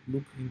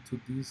look into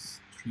these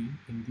three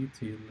in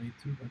detail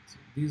later, but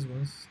these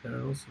ones, they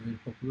are also very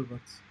popular,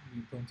 but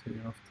we don't have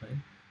enough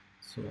time,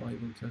 so I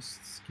will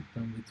just skip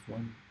them with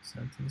one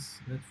sentence.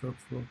 Network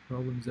flow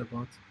problem is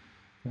about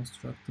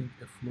constructing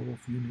a flow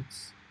of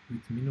units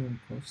with minimum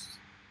costs,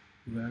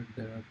 where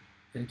there are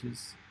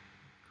edges,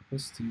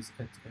 capacities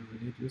at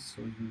every edges,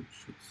 so you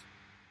should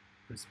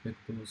respect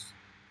those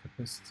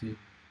capacity,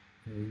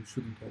 you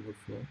shouldn't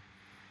overflow.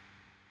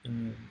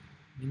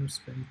 Inner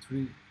spanning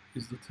tree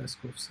is the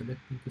task of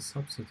selecting a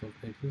subset of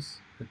edges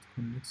that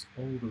connects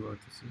all the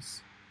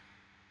vertices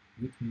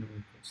with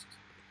minimum cost.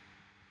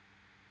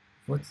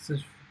 What is a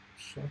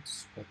short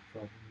spot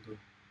problem though?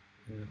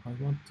 I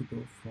want to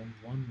go from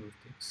one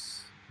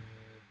vertex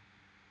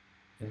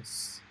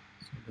S,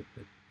 so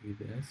that be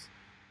the S,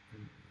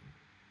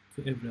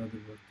 to every other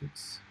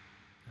vertex,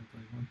 and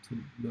I want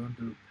to learn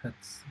the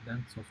paths,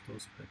 lengths of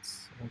those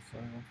paths. Also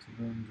I want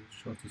to learn the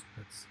shortest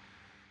paths.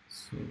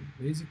 So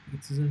basically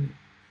it is an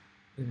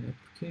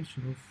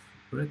application of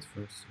breadth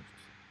first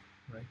search,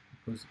 right?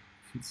 Because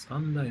if it's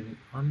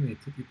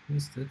unweighted, it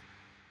means that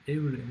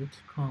every edge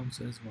counts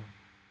as one.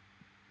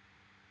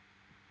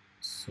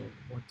 So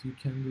what you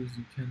can do is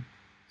you can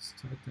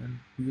start and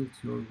build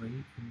your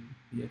way in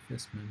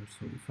BFS manner.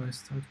 So if I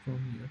start from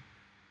here,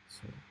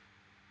 so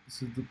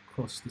this is the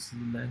cost, this is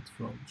the length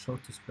from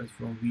shortest path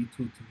from V2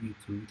 to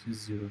V2, which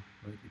is 0,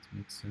 right? It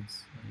makes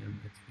sense. I am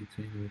at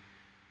V2 anyway.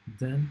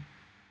 Then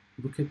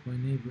look at my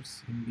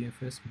neighbors in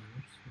BFS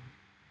manner. So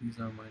these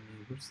are my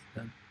neighbors.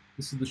 Then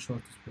this is the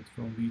shortest path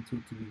from V2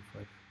 to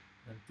V5,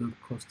 and the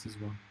cost is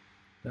 1.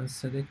 Then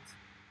select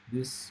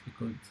this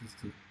because it is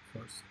the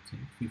first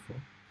thing, V4,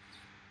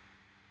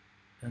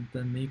 and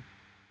then make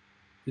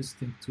this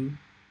thing 2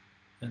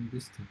 and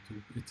this thing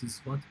 2. It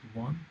is what?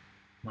 1,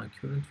 my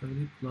current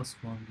value, plus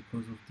 1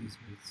 because of these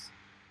weights,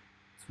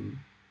 2.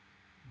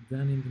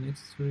 Then in the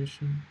next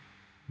iteration,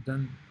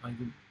 then I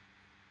will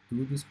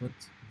do this, but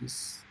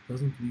this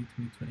doesn't lead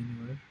me to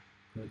anywhere,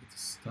 because it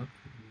is stuck.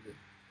 The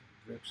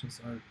directions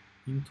are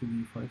into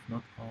V5,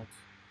 not out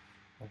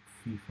of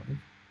V5.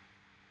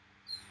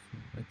 So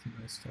I think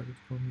I started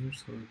from here,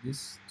 so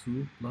this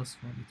 2 plus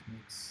 1, it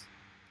makes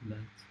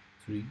length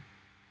 3.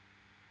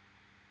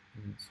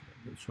 And so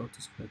the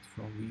shortest path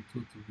from V2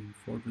 to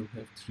V4 will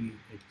have 3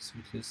 edges,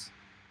 which is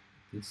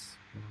this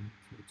 1,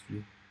 2,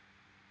 3.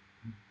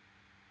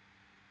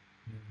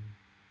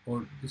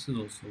 Or this is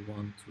also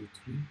 1, 2,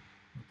 3,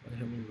 but I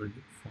have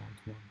already found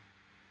 1.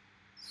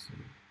 So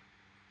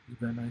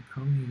when I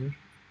come here,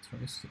 it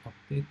tries to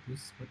update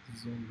this, but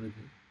it's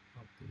already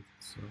updated.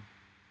 So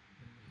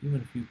even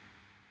if you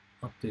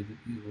update it,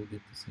 you will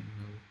get the same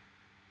value.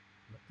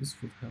 But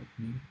this will help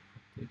me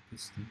update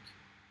this thing,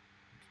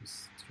 which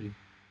is 3.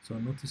 So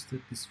notice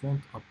that this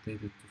won't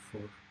update it to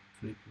 4,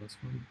 3 plus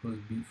 1, because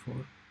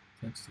B4,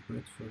 thanks to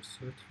breadth first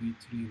search,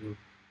 V3 will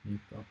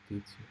make the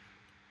update here.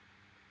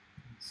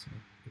 And so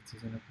it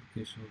is an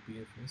application of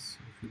BFS. So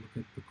if you look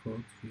at the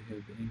code, we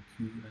have the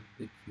NQ and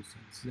the Q. So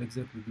this is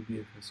exactly the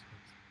BFS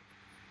code.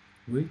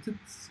 Weighted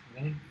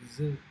one is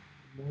a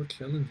more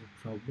challenging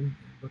problem,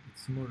 but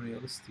it's more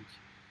realistic.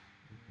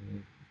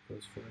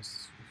 Because, for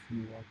instance, if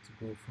you want to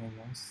go from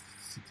one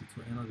city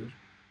to another,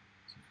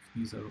 so if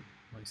these are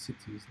my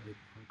cities like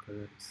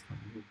Ankara,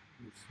 Istanbul,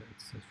 Bursa,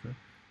 etc.,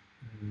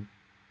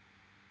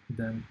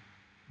 then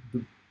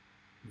the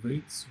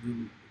weights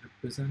will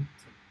represent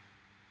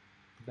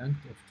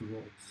length of the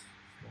roads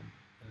from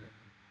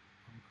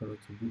Ankara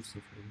to Bursa,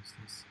 for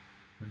instance,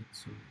 right?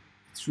 So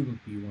it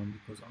shouldn't be one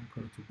because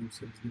Ankara to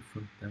Bursa is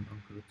different than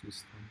Ankara to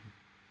Istanbul.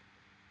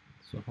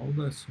 So how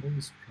do I solve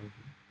this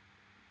problem?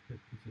 Let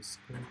me just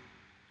go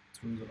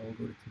through the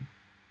algorithm.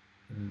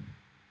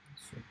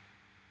 So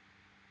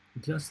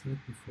just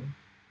like before,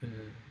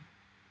 the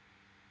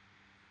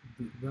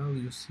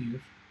values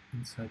here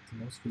inside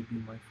the nodes will be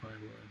my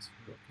final answer.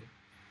 Okay.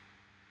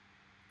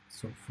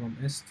 So from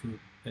S to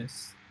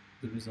S,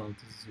 the result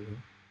is 0,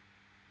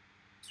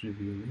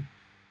 trivially.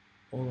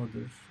 All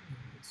other,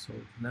 so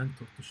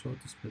length of the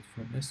shortest path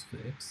from S to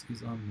X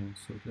is unknown,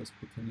 so just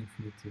put an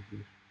infinity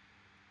here.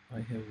 I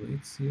have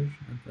weights here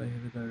and I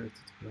have a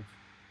directed graph.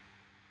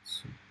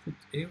 So put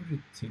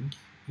everything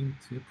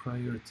into a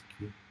priority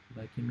queue,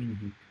 like a mini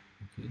heap,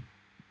 okay?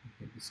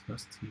 We have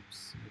discussed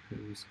heaps in the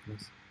previous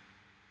class.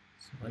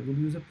 So I will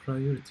use a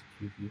priority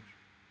queue here.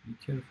 Be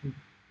careful,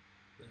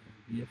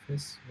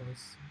 BFS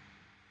was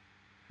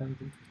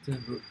handled with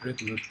a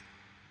regular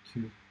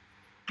queue.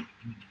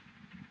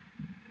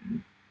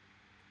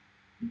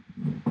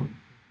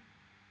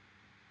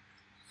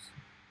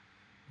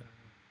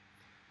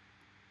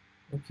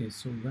 Okay,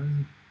 so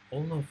when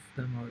all of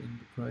them are in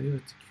the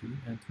priority queue,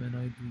 and when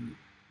I do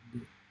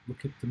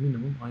look at the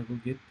minimum, I will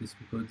get this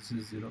because this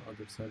is 0,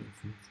 other side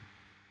infinity.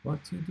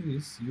 What you do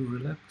is you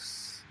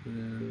relax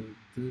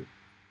the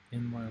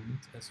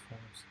environment as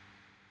follows.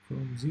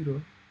 From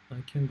 0,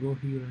 I can go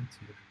here and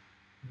here.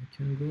 I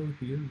can go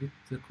here with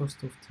the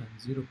cost of 10.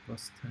 0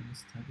 plus 10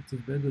 is 10. It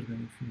is better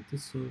than infinity,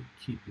 so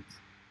keep it.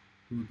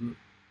 Do the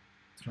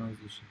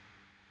transition.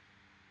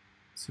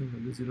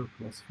 Similarly, 0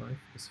 plus 5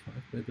 is 5,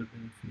 better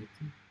than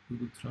infinity. Do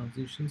the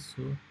transition,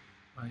 so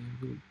I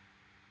will.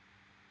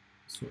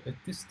 So at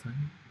this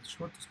time, the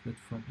shortest path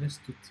from S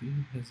to T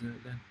has a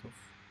length of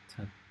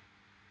 10.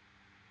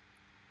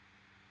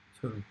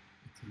 Current,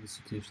 it is the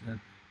situation, and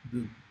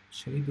the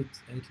shaded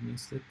edge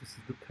means that this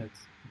is the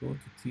path. Go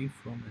to T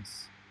from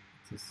S.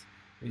 It is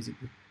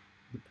basically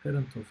the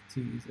parent of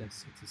T is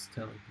S. It is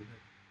telling you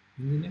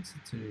that. In the next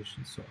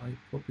iteration, so I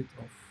pop it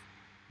off.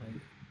 I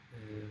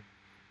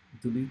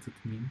deleted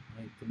min,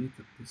 I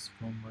deleted this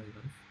from my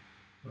life,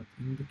 but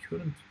in the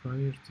current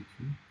priority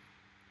queue,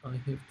 I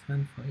have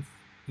 10, 5,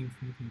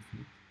 infinite,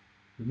 infinite.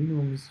 The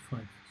minimum is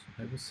 5, so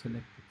I will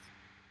select it.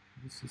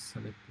 This is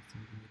selected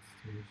in the next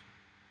iteration.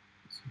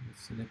 So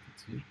let's select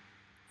it here.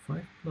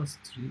 5 plus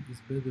 3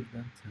 is better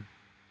than 10.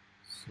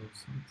 So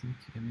something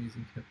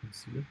amazing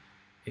happens here.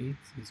 8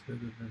 is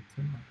better than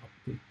 10. I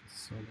update this,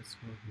 so let's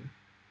go here.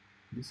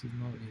 This is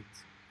now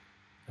 8.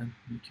 And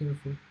be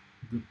careful,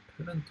 the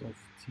parent of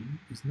T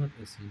is not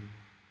S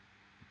anymore.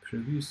 The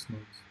previous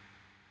node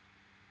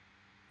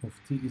of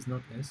T is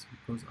not S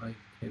because I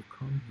have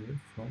come here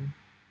from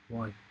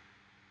Y.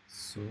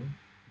 So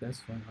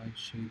that's why I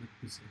shaded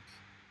this edge.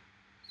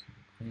 So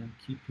I am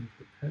keeping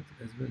the path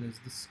as well as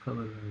this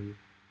color value,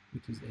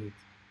 which is 8.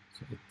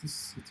 So at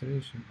this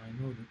iteration, I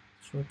know that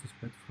the shortest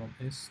path from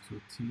S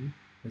to T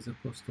has a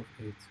cost of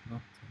 8,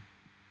 not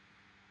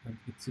 10. And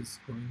it is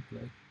going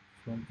like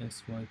from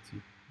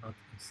SYT, not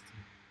ST.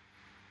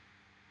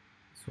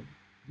 So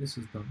this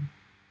is done.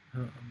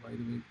 By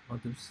the way,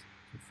 others,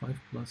 so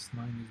 5 plus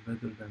 9 is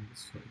better than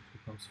this, so it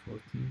becomes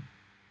 14.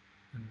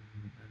 And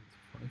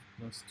 5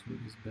 plus 2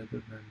 is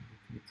better than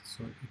infinity,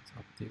 so it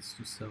updates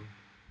to 7.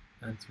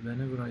 And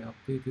whenever I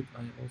update it,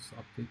 I also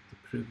update the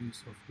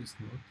previous of this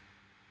node,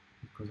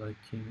 because I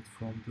came it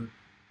from the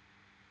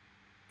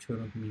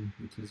current mean,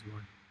 which is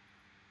 1.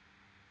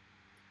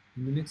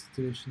 In the next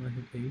iteration, I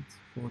have 8,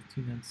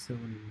 14, and 7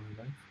 in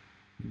my life.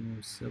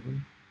 Minimum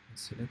 7, I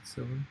select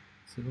 7.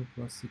 7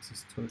 plus 6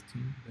 is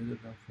 13, better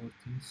than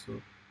 14,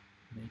 so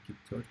make it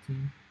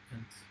 13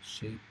 and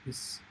shade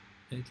this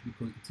edge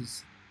because it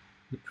is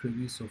the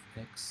previous of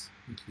X,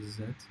 which is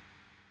Z.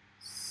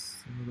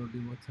 Similarly,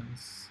 what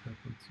else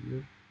happened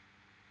here?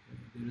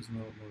 There is no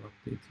more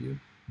update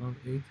here. Now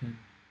 8 and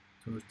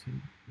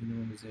 13,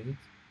 minimum is 8.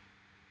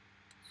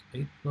 So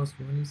 8 plus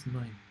 1 is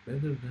 9, better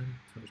than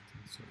 13,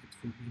 so it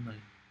will be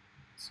 9.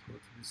 Let's go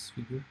to this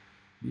figure.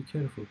 Be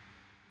careful.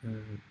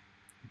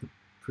 The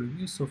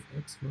previous of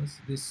X was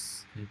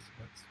this edge,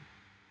 but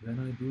when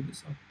I do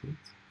this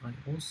update, I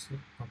also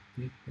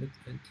update that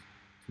edge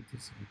to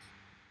this edge.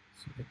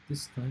 So at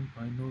this time,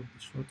 I know the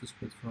shortest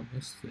path from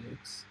S to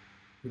X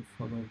will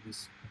follow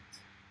this path,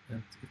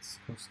 and its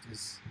cost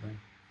is 9.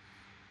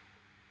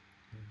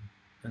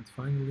 And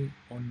finally,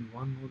 only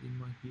one node in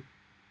my heap,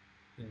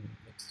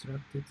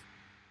 extract it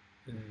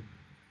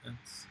and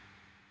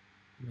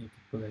make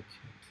it black.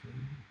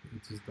 Actually,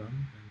 it is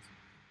done, and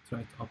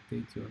try to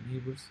update your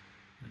neighbors,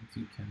 and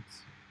you can't,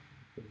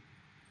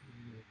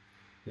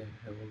 they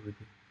have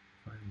already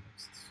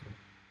finalized. So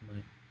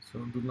 9. So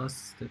the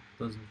last step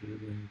doesn't really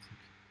do anything.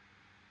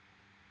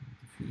 And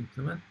if you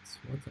implement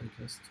what I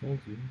just told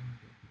you,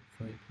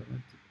 if I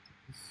implemented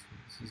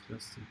this is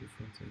just a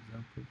different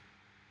example.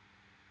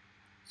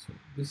 So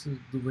this is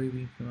the way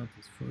we implement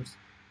it. First,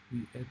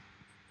 we add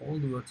all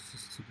the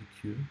vertices to the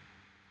queue.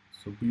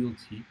 So build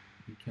heap,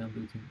 we can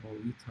do it in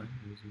OV time,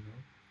 as you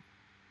know.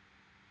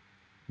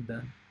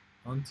 Then,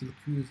 until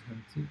queue is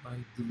empty,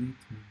 I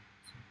delete min.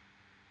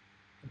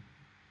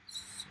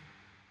 So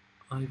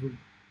I will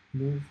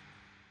move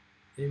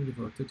every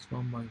vertex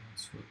one by one.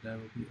 So there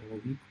will be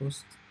OV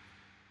cost.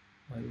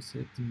 I will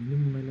select the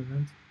minimum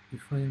element.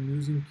 If I am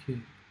using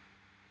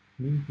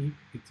min heap,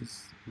 it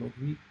is log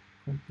v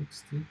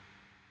complexity.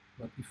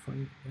 But if I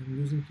am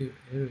using an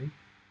array,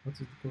 what is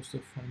the cost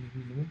of finding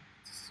minimum?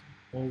 It is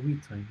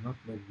OV time, not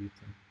log v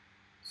time.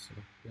 So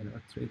there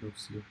are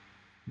trade-offs here.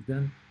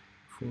 Then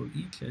for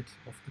each edge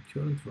of the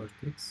current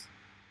vertex,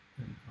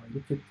 I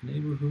look at the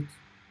neighborhood.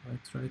 I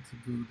try to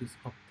do this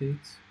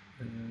update.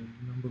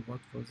 Remember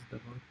what was it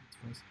about?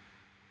 It was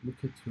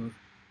look at your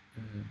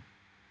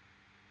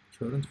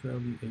current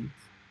value 8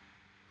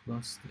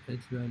 plus the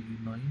edge value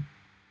 9.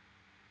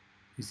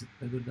 Is it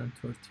better than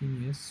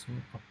 13? Yes, so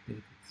update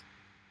it.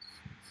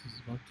 So this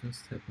is what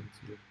just happened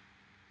here.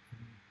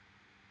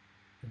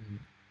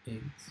 8,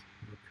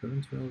 your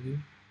current value,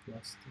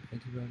 plus the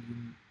edge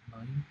value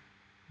 9.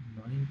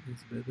 9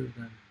 is better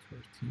than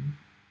 13,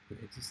 the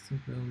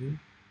existing value,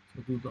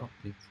 so do the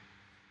update.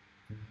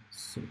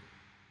 So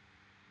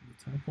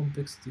the time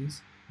complexity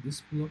is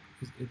this block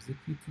is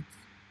executed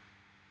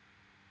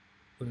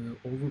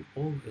over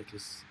all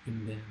edges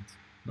in the end,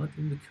 not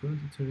in the current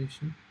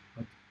iteration,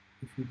 but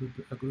if you do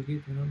the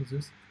aggregate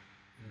analysis,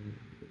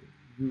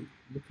 you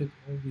look at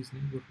all these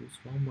neighborhoods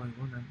one by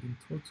one, and in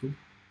total,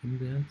 in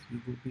the end,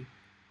 you will be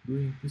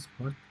doing this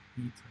part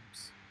e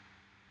times.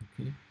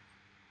 Okay,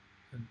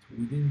 and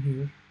within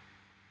here,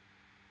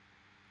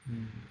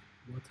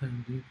 what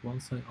I'm doing,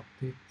 once I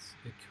update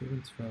a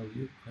current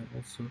value, I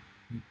also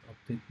need to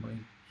update my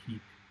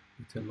heap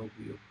with a log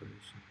v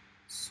operation.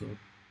 So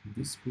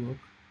this block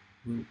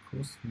will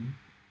cost me,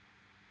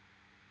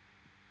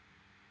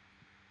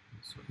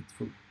 so it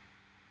will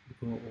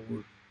go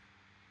over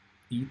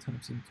e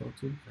times in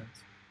total, and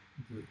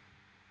the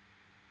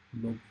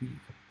log v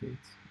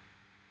update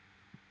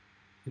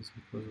is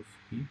because of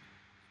heap,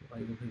 so I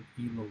will have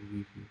e log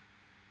v here,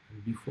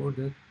 and before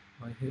that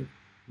I have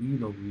v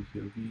log v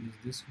here. V is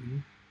this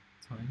v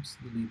times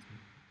delete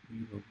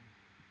v log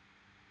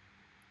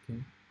v.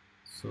 Okay,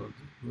 so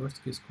the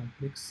worst case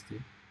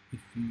complexity if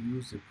you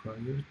use a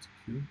priority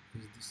queue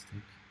is this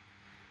thing.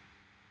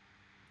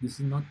 This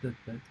is not that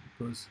bad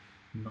because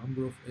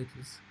number of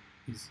edges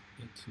is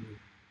actually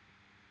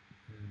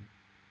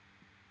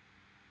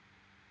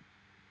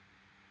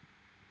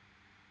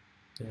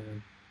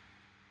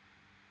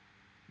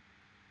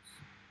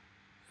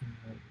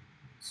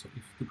so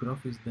if the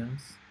graph is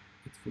dense,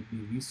 it will be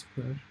v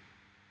square,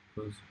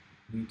 because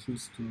we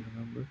choose to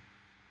remember.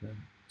 Then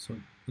so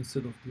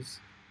instead of this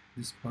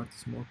part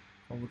is more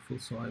powerful,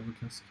 so I will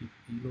just keep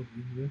e log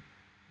v here.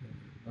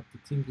 But the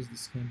thing is,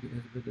 this can be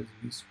as bad as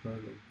v square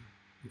log v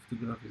if the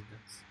graph is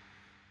dense.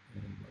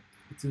 But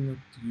it is not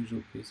the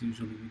usual case.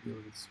 Usually we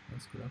deal with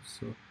sparse graphs,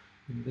 so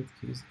in that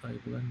case I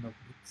will end up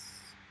with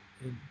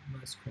a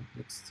nice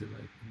complexity,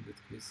 like in that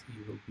case e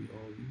will be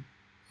all v,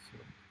 so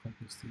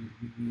complexity will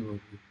be v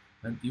log v.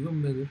 And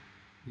even better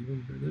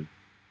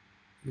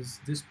is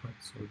this part.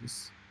 So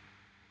this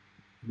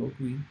log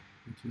v,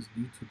 which is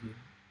due to the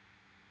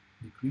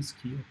decrease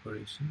key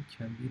operation,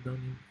 can be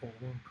done in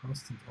one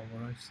constant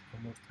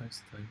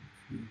amortized time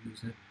if you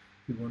use a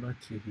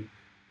Fibonacci heap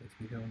that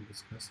we haven't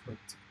discussed, but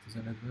it is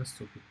an advanced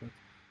topic. But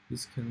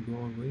this can go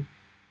away,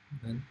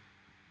 then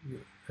you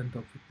end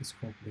up with this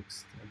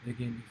complexity. And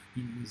again, if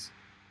e is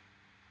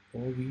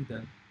OV,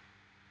 then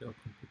your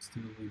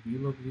complexity will be v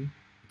log v,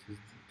 which is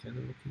the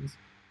general case.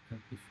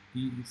 And if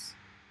if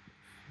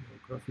your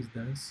graph is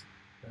dense,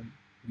 then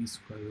v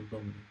square will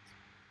dominate.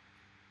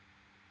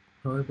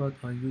 How about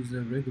I use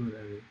a regular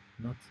array,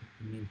 not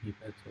a min heap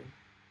at all?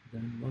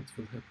 Then what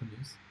will happen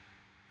is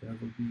there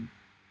will be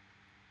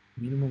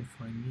minimum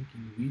finding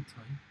in v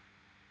time.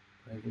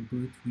 I will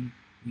do it v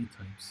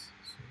times.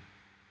 So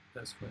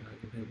that's why I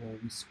will have all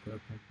v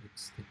square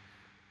complexity.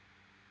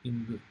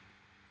 In the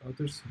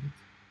other side,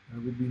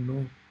 there will be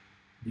no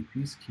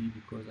decrease key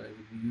because I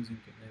will be using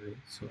an array.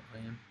 So I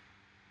am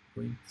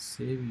going to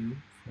save you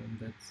from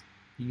that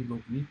e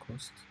log v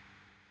cost,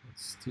 but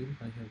still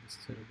I have this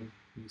terrible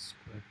v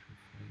square if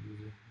I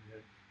use it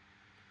here.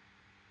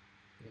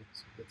 Yeah,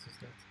 so that is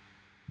that.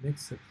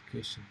 Next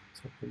application,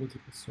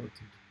 topological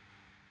sorting.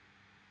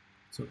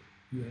 So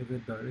you have a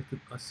directed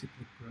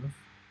acyclic graph,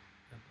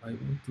 and I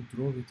want to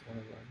draw it on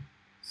a line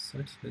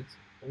such that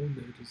all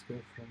the edges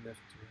go from left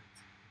to right.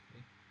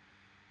 Okay?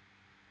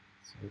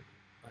 So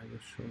I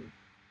will show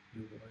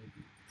you why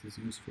it is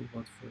useful,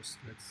 but first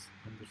let's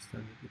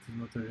understand it. It is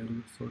not a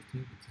regular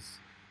sorting, it is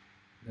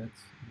that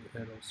the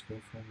arrows go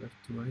from left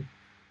to right.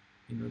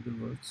 In other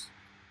words,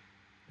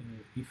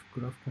 if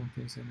graph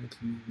contains an edge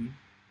uv,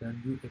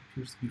 then U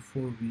appears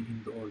before V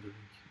in the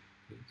ordering.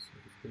 Okay, so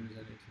if there is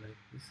an edge like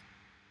this,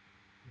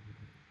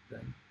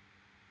 then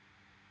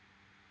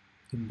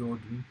in the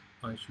ordering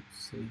I should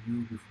say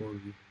U before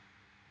V.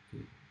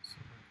 Okay, so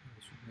I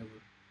should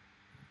never.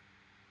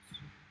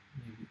 So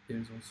maybe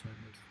there's also an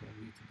edge from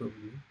V to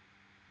W,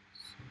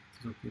 so it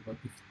is okay. But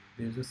if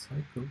there's a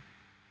cycle,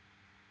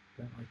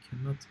 then I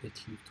cannot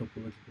achieve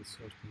topological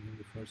sorting in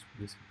the first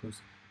place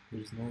because there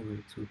is no way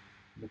to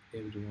look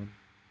everyone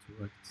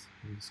to right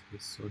in this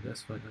case. So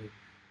that's why I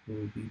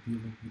will be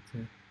dealing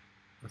with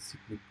a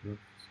cyclic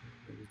graph. So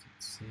where is it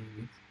saying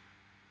it?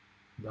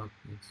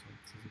 Darkly, so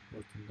it is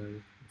important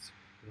directly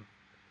cyclic graph.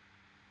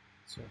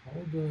 So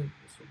how do I,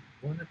 so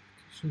one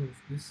application of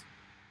this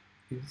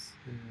is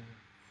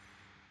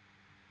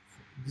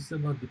this is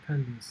about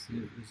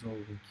dependency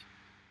resolving.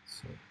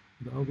 So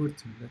the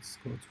algorithm, let's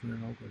go through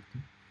an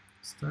algorithm.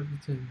 Start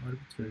with an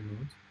arbitrary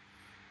node,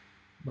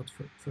 but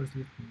first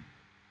let me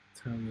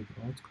tell you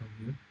the outcome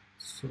here.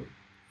 So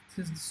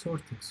it is the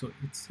sorting. So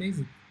it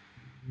says,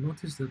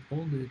 notice that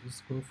all the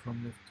edges go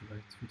from left to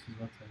right, which is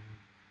what I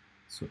want.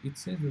 So it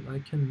says that I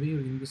can wear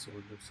in this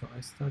order. So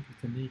I start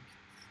with a naked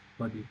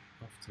body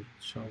after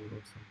shower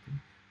or something.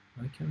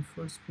 I can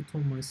first put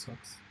on my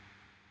socks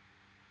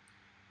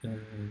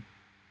and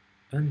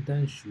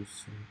then shoes.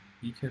 So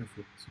be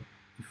careful. So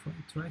if I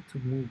try to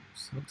move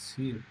socks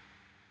here,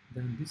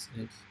 then this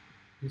edge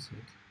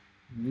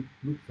would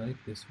look like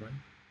this, right?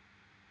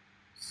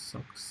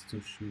 Socks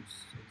to shoes.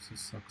 So this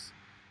is socks,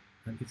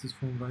 and it is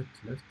from right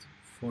to left,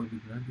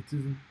 forbidden, and it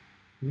isn't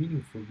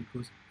meaningful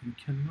because you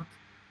cannot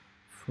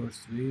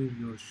first wear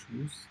your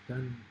shoes,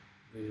 then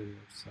wear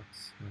your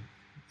socks. Right?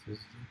 It is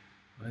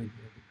the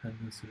idea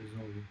dependency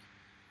resolving.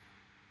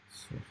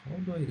 So how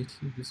do I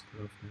achieve this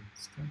graph then?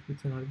 Start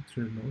with an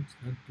arbitrary node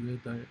and do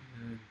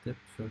a depth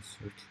first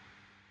search.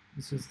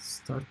 This is the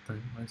start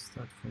time. I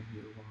start from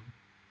here 1,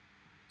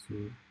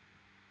 2,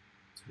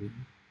 3.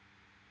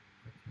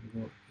 I can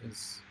go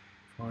as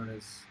far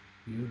as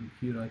here.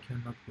 Here I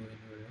cannot go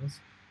anywhere else.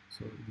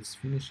 So this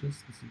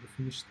finishes. This is the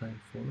finish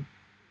time for.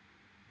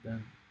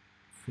 Then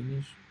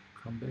finish.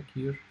 Come back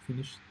here.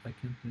 Finish. I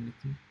can't do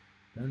anything.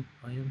 Then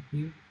I am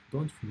here.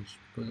 Don't finish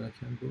because I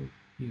can go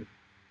here.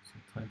 So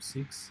time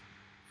 6.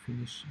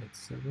 Finish at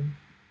 7.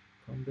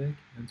 Come back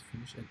and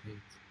finish at 8.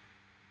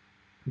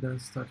 Then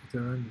start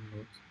with a random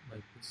node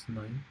like this 9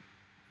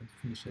 and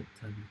finish at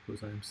 10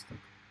 because I am stuck.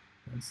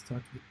 Then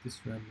start with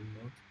this random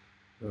node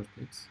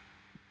vertex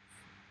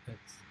at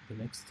the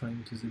next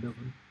time it is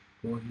 11,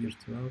 go here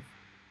 12,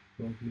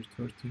 go here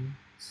 13,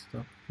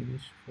 stop,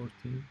 finish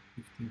 14,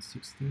 15,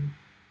 16,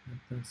 and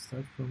then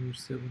start from here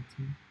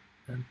 17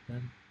 and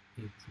then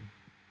 18.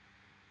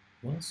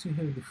 Once you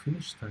have the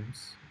finish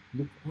times,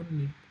 look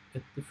only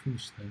at the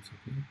finish times,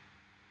 okay?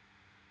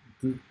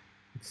 The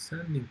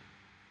descending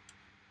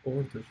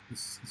order,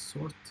 this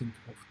sorting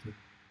of the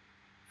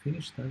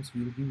finish times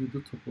will give you the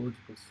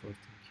topological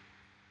sorting.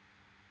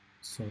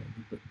 So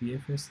the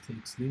BFS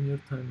takes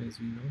linear time, as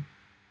we know,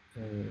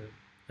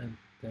 and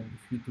then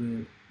if you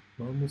do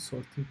a normal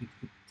sorting, it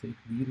would take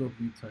V log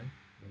V time,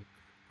 like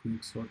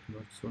quick sort,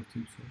 merge sort,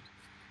 tube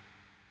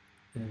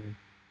sort.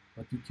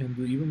 But you can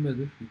do even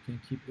better. You can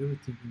keep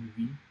everything in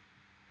V.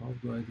 How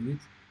do I do it?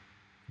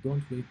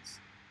 Don't wait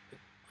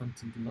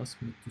until the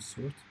last minute to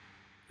sort.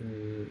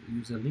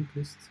 Use a linked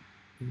list.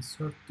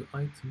 Insert the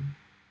item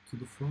to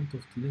the front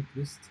of the linked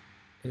list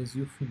as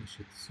you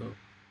finish it. So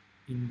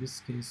in this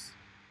case,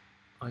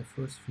 I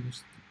first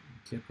finished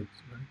Jacket,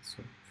 right?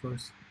 So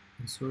first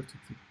insert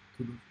it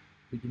to the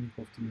beginning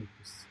of the linked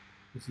list.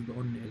 This is the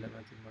only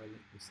element in my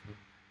linked list now.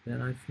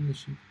 Then I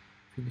finish it,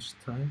 finish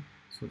tie,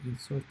 so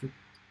insert it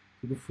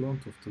to the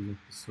front of the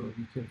linked list. So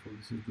be careful,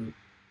 this is the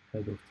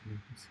head of the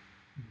linked list.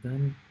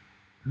 Then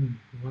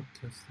what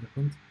just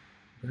happened?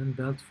 Then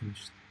belt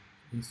finished.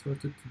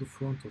 Insert it to the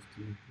front of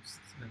the linked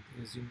list. And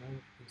as you know,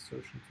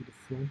 insertion to the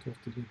front of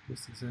the linked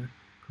list is a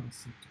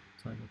constant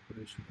time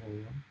operation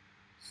all-one.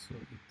 So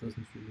it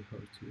doesn't really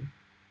hurt you.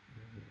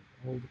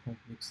 All the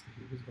complexity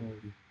here is all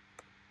the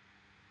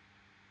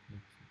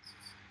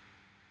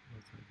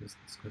what I just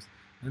discussed.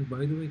 And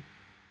by the way,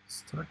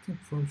 starting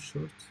from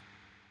short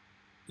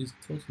is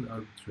totally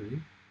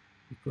arbitrary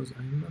because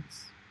I'm not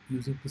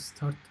using the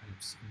start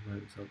times in my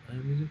result. I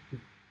am using the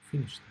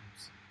finish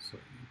times. So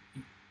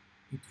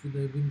it would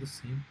have been the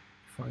same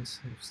if I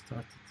have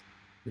started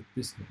with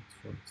this node,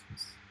 for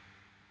instance.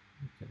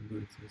 You can do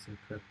it as a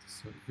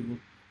practice. So you will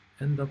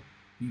end up,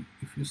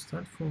 if you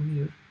start from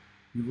here,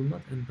 you will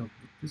not end up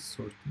with this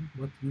sorting,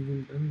 but you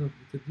will end up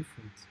with a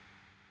different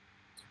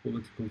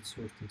topological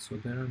sorting. So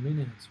there are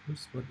many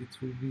answers, but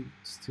it will be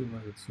still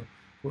valid. So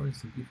for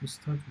instance, if you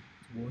start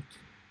with what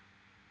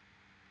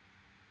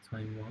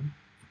time 1,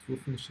 it will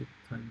finish at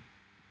time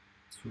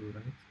 2,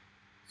 right?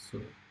 So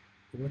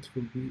what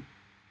will be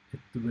at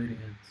the very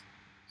end?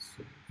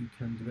 So you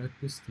can drag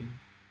this thing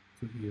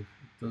to here.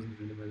 It doesn't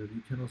really matter.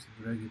 You can also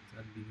drag it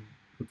and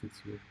put it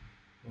here,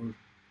 or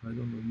I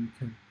don't know, you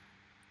can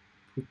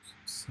put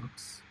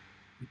socks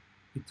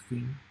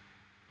between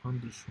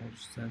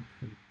undershoulders and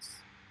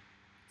pants.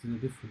 it is a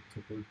different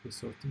topological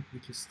sorting,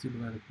 which is still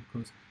valid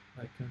because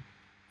I can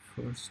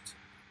first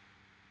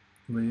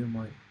wear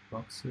my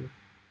boxer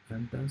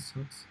and then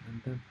socks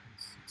and then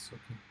pants. It's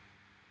okay.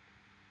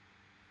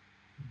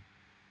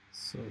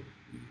 So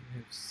we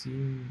have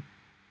seen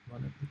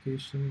one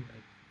application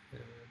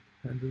like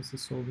dependency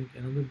solving.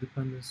 Another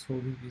dependency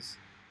solving is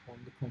on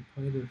the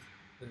compiler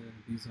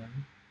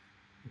design,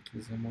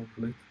 which is a more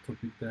related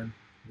topic than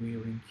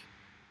wearing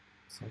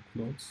some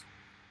clothes.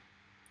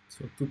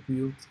 So to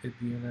build a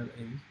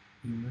DLLA,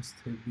 you must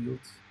have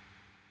built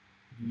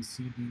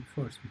BCD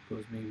first,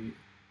 because maybe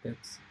that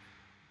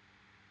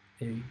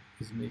A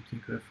is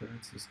making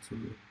references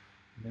to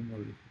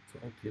memory,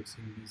 to objects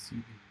in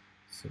BCD.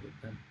 So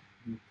then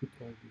you put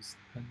all these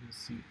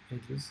dependency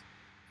edges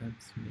and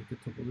make a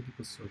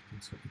topological sorting.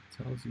 So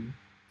it tells you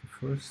to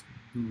first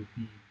do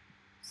B,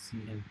 C,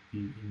 and D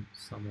in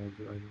some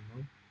order, I don't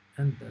know,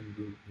 and then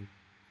do A.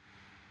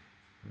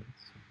 Right?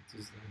 So it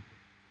is like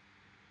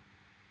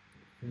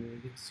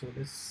so I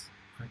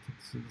think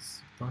this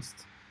is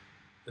last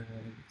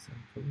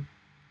example,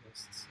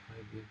 last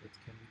idea that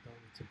can be done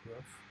with a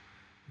graph.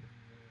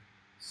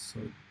 So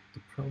the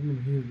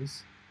problem here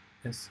is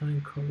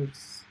assign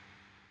colors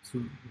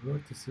to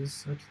vertices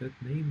such that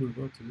neighbor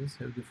vertices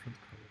have different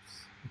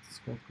colors. It is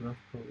called graph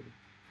coloring.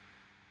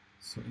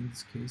 So in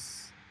this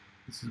case,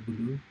 this is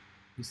blue,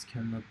 this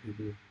cannot be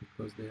blue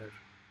because they are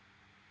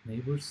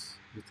neighbors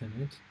with an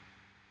edge,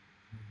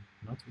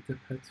 not with a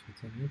pet,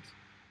 with an edge.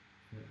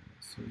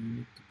 So you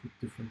need to put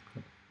different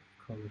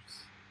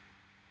colors,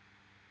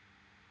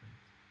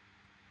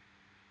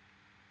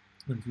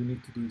 right? And you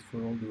need to do it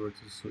for all the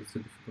vertices, so it's a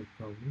difficult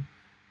problem,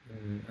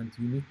 and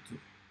you need to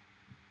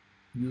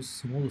use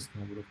smallest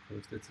number of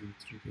colors. That's the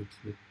trick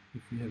actually.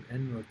 If you have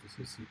n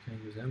vertices, you can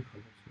use n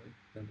colors, right?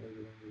 Then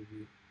everyone will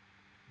be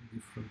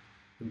different,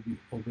 will be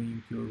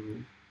obeying your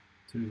rule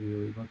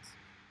trivially, but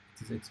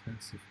it is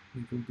expensive.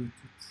 We will do it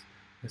with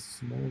as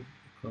small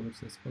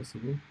colors as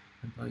possible,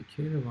 and I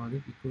care about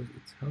it because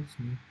it helps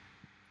me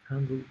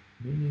handle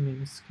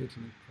many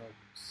scheduling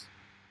problems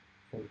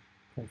or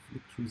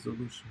conflict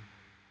resolutions,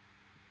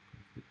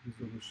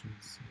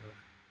 or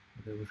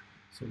whatever.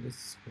 So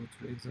let's go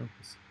to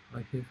examples.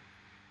 I have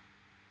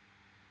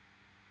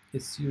a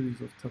series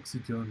of taxi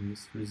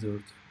journeys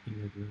reserved in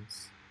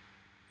advance.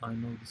 I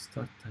know the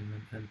start time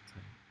and end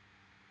time.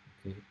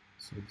 Okay,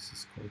 so this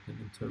is called an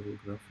interval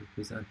graph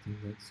representing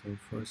that. So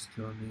first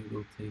journey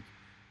will take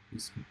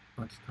this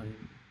much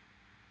time,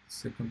 the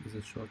second is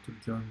a shorter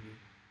journey,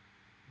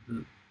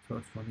 the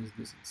third one is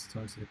this, it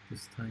starts at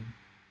this time,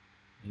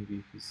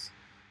 maybe his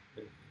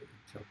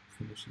job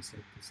finishes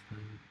at this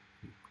time,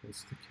 he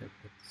calls the cab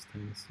at this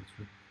time,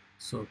 etc.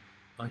 So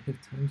I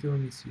have 10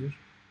 journeys here.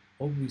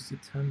 Obviously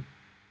 10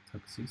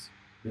 taxis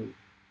will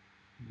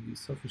be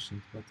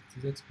sufficient, but it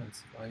is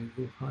expensive. I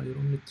will hire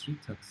only 3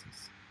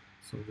 taxis.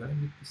 So where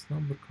did this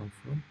number come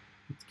from?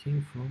 It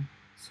came from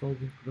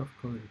solving graph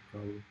coloring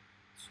problem.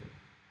 So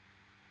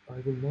I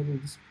will model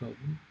this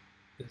problem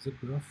as a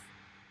graph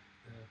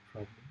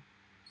problem.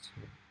 So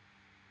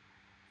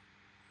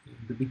in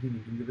the very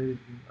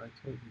beginning, I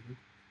told you that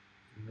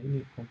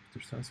many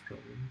computer science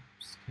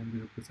problems can be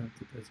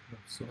represented as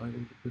graphs. So I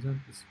will represent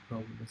this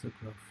problem as a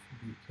graph.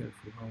 Be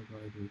careful how do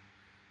I do it.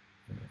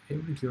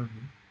 Every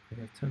journey,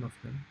 I have 10 of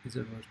them, is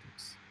a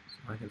vertex. So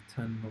I have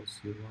 10 nodes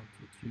here, 1,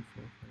 2, 3,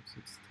 4,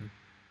 5, 6,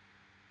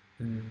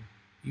 10.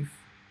 If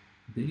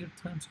their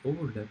times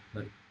overlap,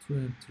 like 2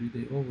 and 3,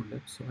 they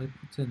overlap, so I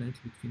put an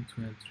edge between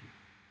 2 and 3.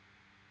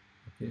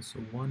 Okay, so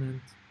 1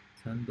 and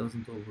 10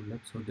 doesn't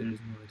overlap, so there is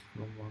no edge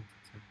from 1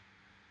 to 10.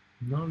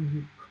 Now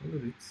you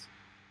color it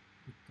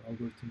with the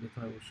algorithm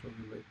that I will show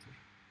you later,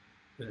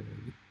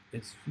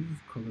 with as few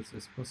colors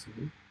as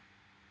possible.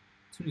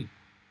 3.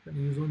 Then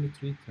use only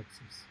 3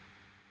 taxes.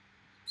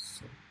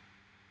 So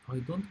I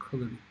don't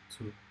color it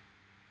to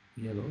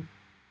yellow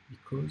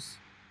because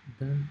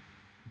then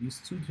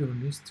these 2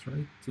 journeys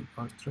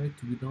are tried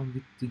to be done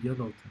with the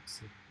yellow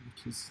taxi,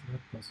 which is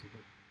not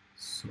possible.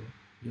 So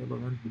yellow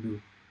and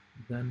blue,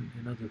 then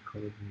another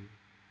color maybe.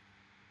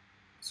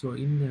 So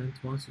in the end,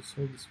 once you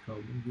solve this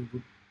problem, you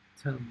would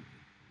tell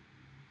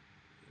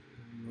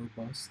your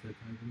boss that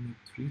I will need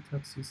 3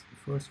 taxis.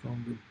 The first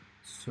one will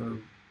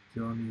serve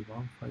journey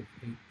 1, 5,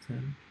 8,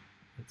 10,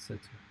 etc.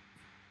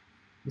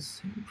 The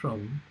same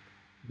problem,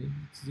 maybe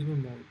it's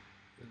even more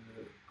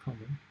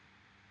common.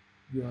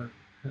 You are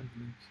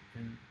handling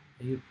an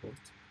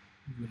airport.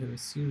 You have a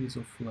series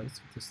of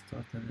flights with a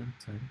start and end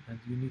time, and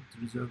you need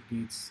to reserve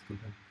gates to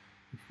them.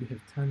 If you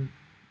have 10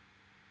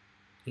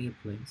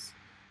 airplanes,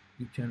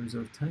 you can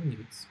reserve 10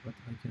 gates, but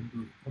I can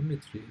do only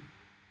 3.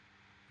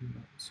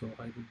 So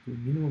I will do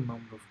minimum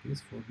number of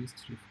gates for these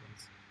 3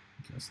 flights.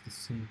 Just the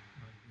same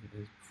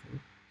idea as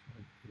before.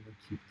 So I will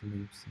keep the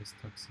names as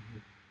taxi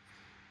here.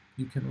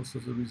 You can also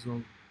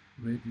resolve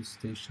radio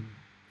station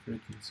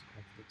frequency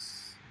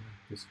conflicts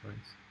like this,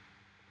 right?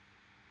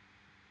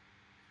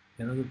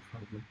 Another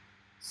problem,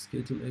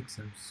 schedule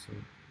exams. So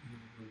you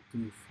will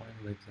do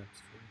final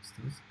exams, for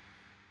instance.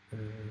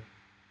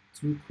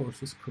 2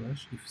 courses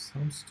clash if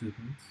some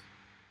student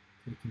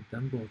taking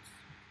them both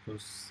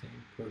because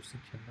same person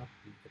cannot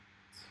be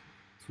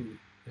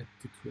at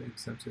the two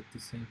exams at the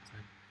same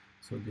time,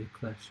 so they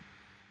clash.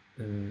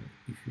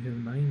 If you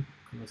have 9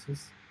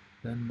 classes,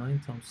 then 9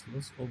 times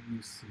slots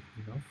obviously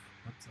enough,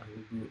 but I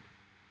will do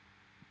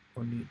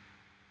only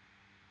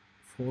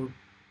 4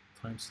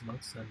 time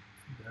slots and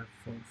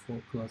therefore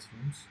 4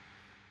 classrooms.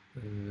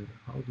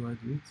 How do I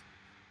do it?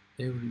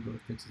 Every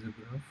vertex is a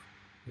graph.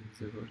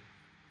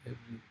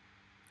 Every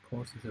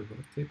course is a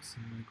vertex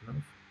in my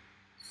graph.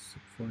 So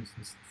for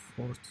instance,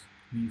 fourth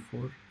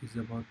V4 is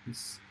about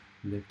this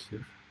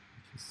lecture,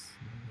 which is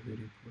a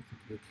very important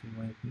lecture in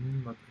my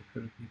opinion, but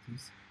apparently it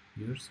is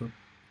here. So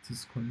it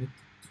is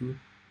connected to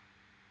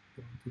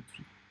 1, 2,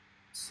 3,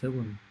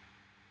 7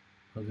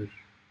 other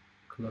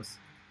class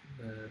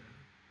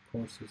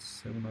courses,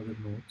 7 other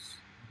nodes,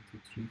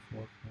 1, 2, 3,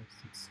 4, 5,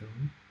 6,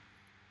 7.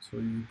 So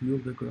you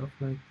build a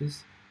graph like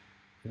this,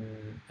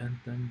 and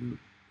then you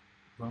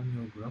run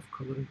your graph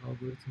coloring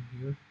algorithm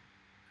here,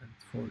 and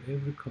for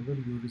every color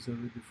you reserve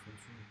a different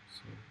room.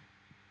 So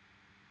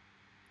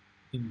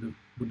in the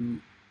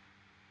blue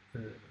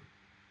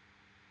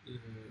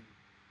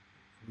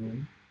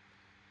room,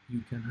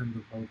 you can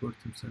handle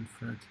algorithms and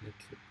French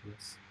lecture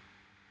plus.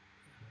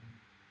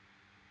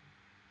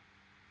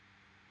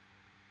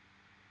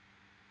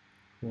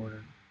 4 and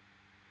 8.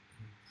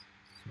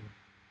 So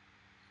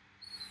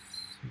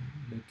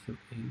lecture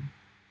A,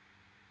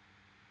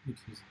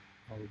 which is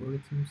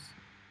algorithms,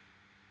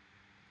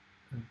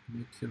 and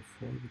lecture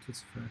 4, which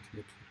is French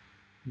lecture.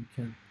 You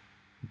can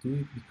do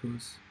it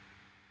because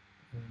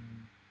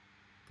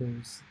there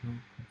is no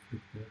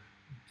conflict there.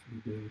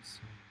 Actually, there is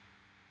some.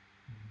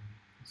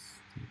 This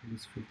table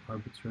is filled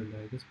arbitrarily,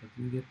 I guess, but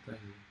you get the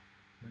idea,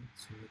 right?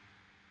 So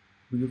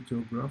build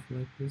your graph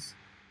like this,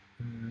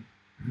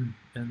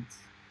 and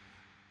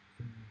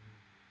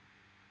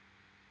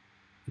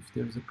if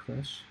there is a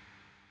clash,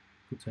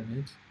 put an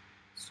edge,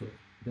 so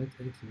that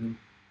edge will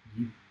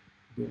give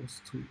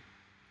those two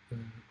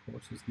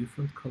courses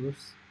different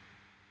colors,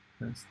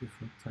 hence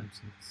different time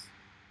slots.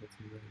 That is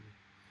very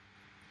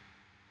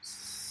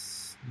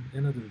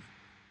another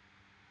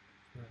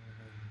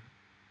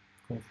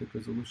conflict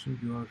resolution.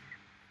 You are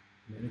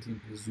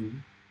managing a zoo.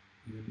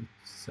 You need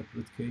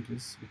separate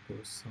cages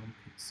because some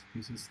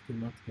species do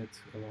not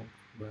get along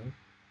well.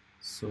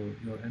 So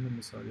your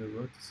enemies are your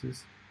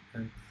vertices,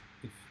 and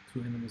if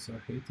 2 enemies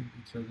are hating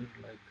each other,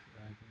 like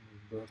I don't know,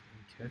 bird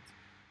and cat,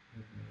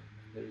 then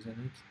there is an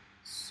edge.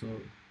 So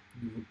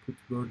you will put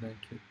bird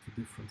and cat to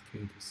different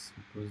cages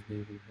because they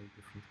will have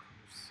different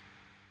colors,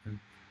 and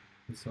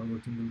this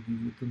algorithm will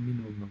give you the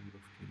minimum number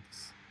of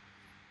cages.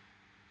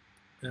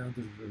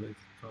 Another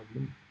related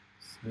problem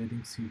is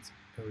wedding seat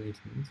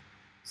arrangement.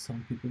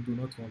 Some people do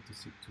not want to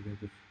sit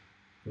together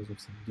because of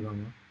some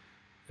drama.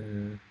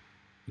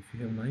 If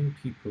you have 9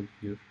 people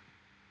here,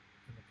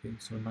 okay,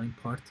 so 9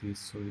 parties,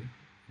 sorry.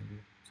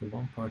 So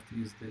one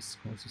party is this,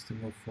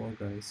 consisting of 4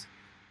 guys.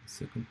 The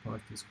second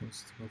party is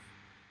consisting of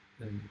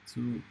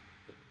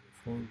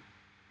 4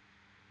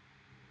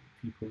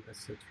 people,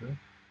 etc.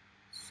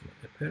 So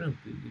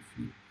apparently, if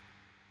you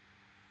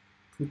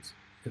put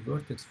a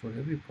vertex for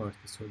every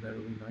party, so there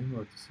will be 9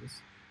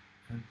 vertices,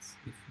 and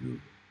if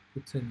you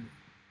put an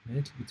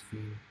edge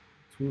between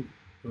 2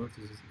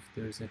 vertices, if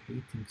there is a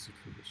hating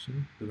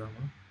situation,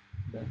 drama,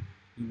 then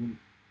you will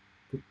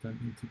put them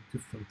into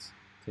different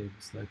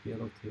tables, like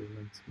yellow table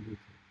and blue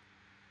table.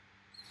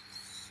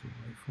 So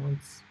I found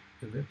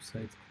a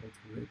website called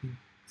Wedding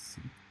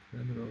Seat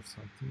Planner or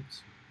something.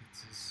 So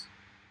this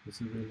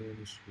is really an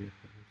issue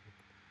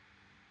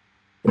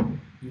apparently.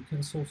 You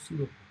can solve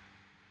Sudoku.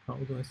 How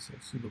do I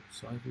solve Sudoku?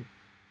 So I will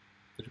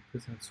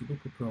represent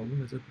Sudoku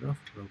problem as a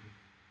graph problem.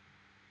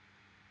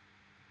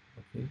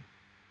 Okay,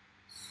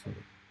 so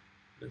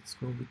let's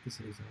go with this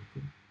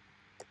example.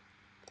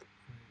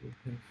 I will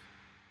have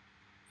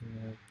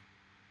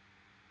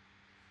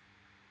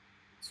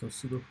so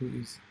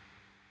Sudoku is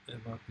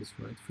about this,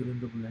 right? Fill in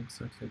the blanks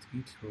such that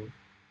each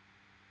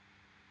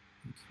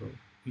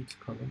each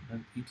column,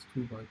 and each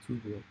 2 by 2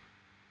 block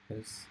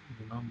has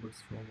the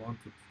numbers from 1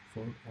 to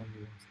 4 only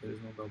once. There is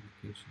no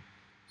duplication.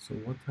 So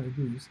what I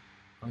do is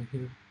I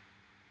have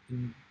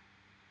in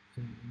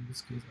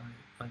this case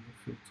I will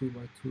fill 2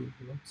 by 2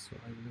 blocks, so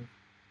I will have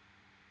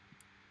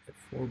a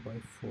 4 by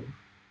 4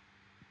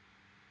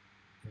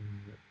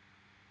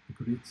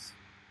 grids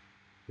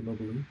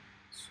globally,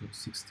 so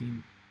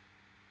 16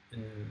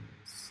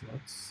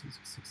 slots,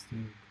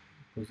 16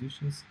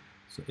 positions,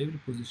 so every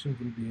position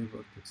will be a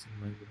vertex in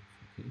my graph.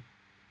 Okay,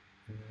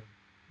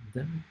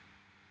 then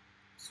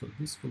so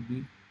this will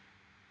be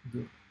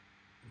the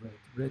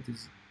red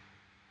is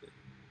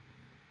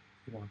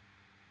 1.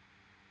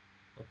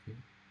 Okay,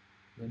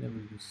 whenever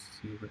you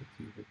see red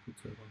you will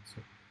put a 1.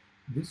 So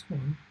this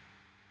one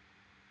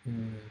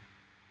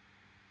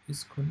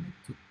is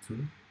connected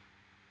to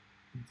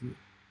the,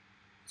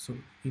 so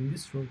in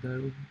this row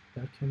there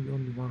can be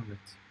only 1 red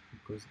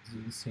because this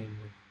is the same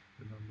row,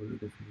 remember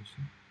the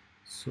definition.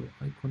 So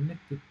I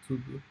connect it to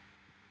the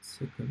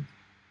second,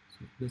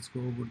 so let's go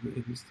over the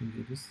existing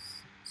edges,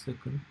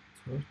 second,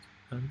 third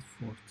and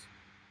fourth.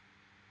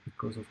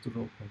 because of the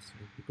row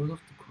constraint. Because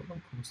of the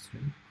column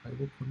constraint, I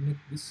will connect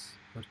this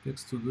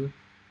vertex to the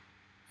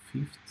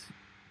 5th,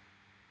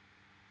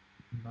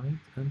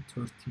 9th, and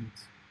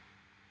 13th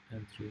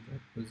entry,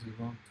 right? Because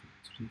 1,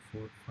 2, 3,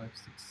 4, 5,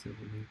 6, 7,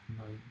 8,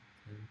 9,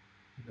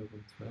 10,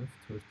 11, 12,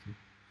 13.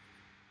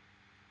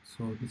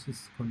 So this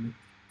is connected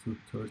to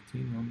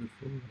 13,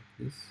 wonderful, like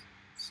this.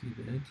 See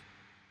the edge,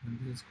 and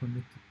this is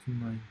connected to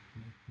 9,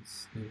 like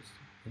this. There's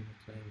an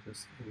edge, I am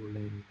just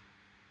overlaying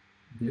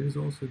it. There is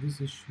also this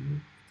issue,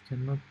 it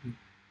cannot be,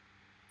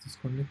 it is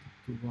connected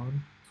to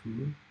 1,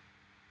 2,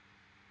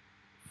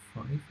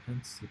 5,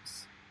 and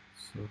 6.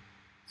 So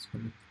it's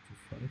connected to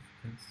 5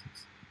 and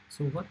 6.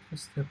 So what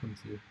just happened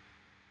here?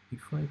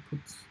 If I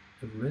put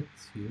a red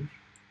here,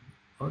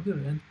 other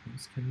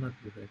endpoints cannot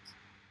be red,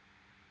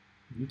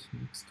 which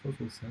makes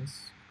total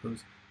sense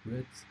because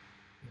red,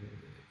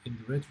 in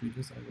the red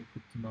regions I will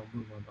put the number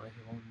 1. I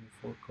have only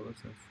 4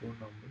 colors and 4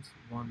 numbers.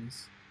 1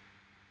 is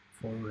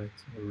for red,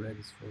 or red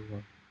is for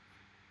 1.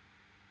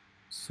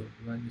 So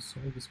when you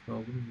solve this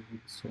problem, you will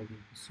be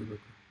solving the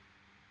Sudoku.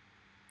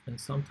 And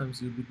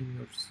sometimes you begin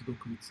your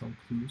Sudoku with some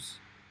clues.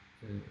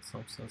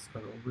 Some cells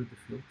are already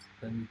filled,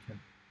 then you can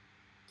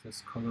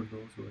just color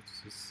those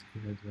vertices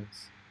in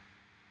advance.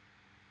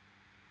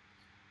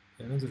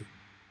 Another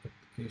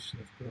application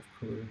of graph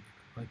coloring,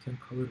 I can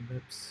color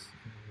maps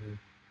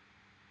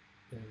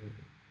to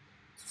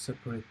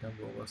separate them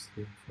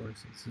robustly. For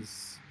instance, this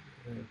is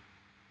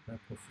a map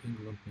of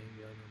England,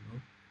 maybe, I don't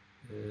know.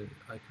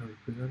 I can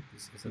represent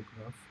this as a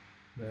graph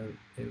where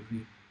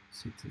every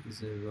city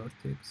is a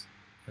vertex,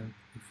 and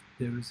if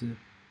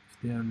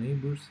they are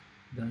neighbors,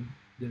 then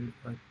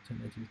I put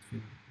an edge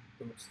between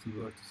those two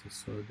vertices,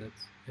 so that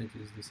edge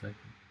is the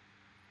second.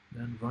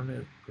 Then run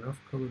a graph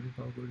coloring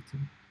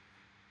algorithm,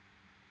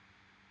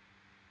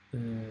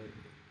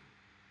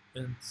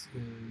 and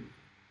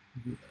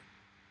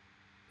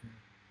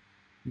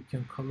you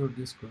can color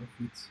this graph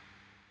with,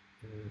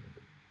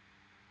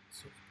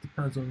 so it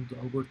depends on the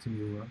algorithm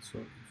you run. So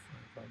if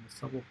I run a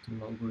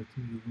suboptimal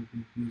algorithm, you will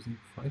be using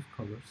 5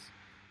 colors,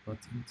 but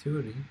in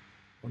theory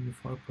only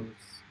 4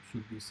 colors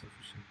should be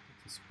sufficient.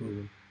 It is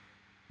proven,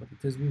 but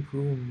it has been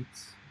proven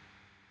with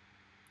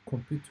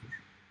computer,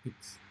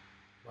 it's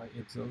by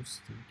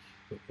exhausting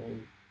the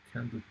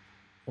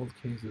all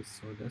cases,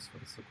 so that's why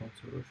it's a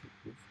controversial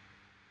proof.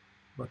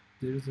 But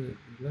there is a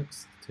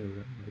relaxed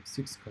theorem, like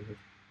 6 color.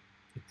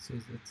 It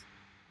says that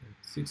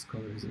 6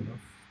 color is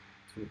enough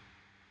to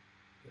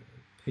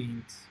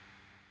paint,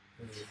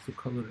 to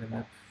color a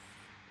map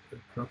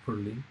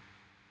properly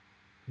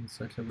in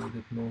such a way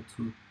that no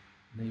two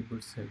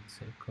neighbors have the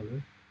same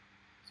color.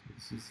 So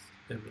this is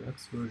a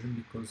relaxed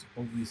version, because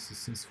obviously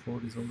since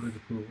 4 is already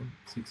proven,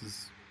 6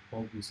 is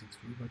obviously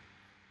true, but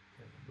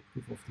the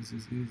proof of this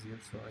is easier,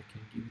 so I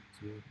can give it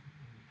to you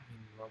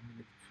in 1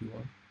 minute if you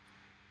want.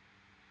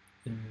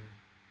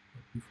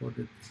 But before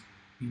that,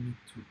 we need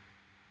to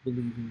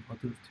believe in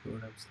other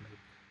theorems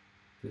like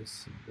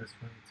this. That's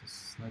why it is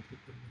slightly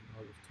going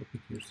out of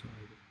topic here, so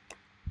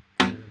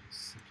I will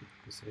skip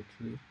this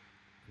actually.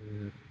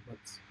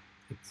 But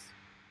it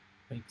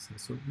makes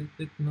sense. So let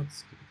me not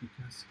skip it, you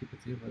can skip it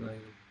here, but I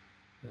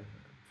will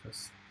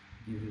just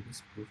give you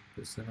this proof,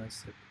 because it's a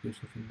nice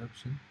application of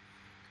induction.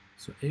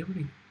 So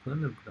every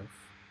planar graph,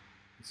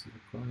 this is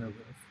a planar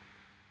graph,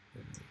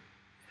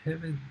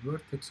 have a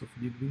vertex of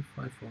degree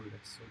 5 or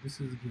less. So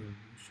this is given,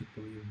 you should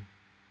believe me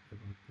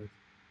about that.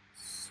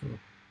 So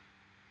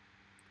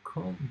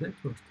call that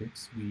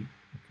vertex V.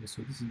 Okay,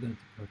 so this is that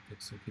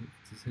vertex. Okay,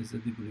 it has a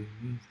degree,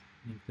 meaning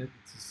that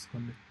it is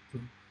connected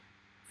to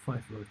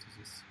 5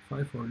 vertices,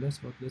 5 or less,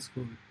 but let's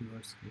go with the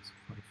worst case,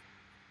 5.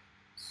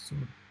 So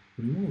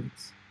remove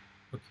it.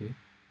 Okay,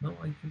 now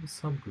I have a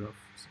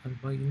subgraph,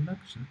 and by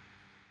induction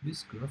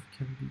this graph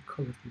can be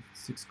colored with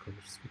 6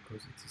 colors,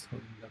 because it is how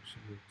induction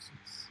works.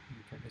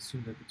 You can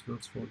assume that it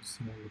works for the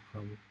smaller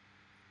problem.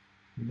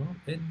 Now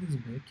add this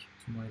back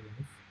to my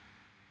life,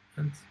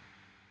 and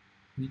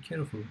be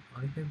careful.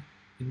 I have,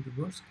 in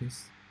the worst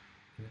case,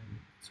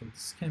 so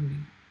this can be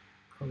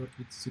colored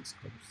with 6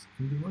 colors.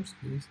 In the worst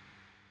case,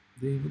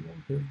 they will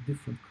all have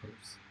different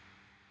colors.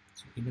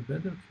 So in a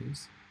better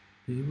case,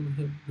 they will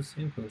have the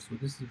same color. So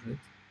this is red,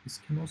 this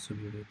can also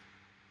be red,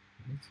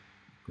 right?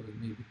 Because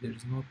maybe there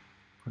is no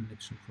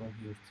connection from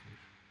here to here.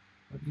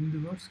 But in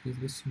the worst case,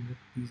 assume that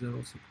these are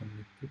also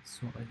connected.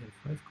 So I have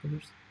 5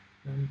 colors,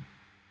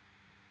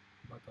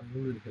 but I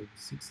already have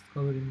the 6th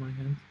color in my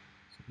hand,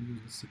 so we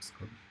use the 6th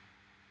color.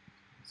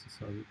 This is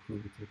how we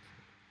prove it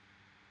actually.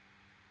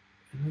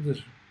 Another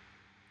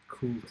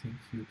cool thing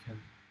you can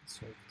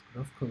solve with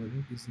graph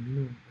coloring is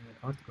minimum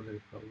art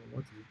gallery problem.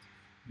 What is it?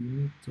 You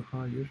need to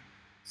hire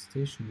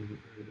stationary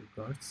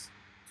guards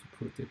to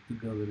protect the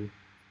gallery.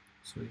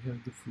 So you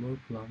have the floor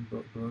plan,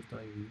 bird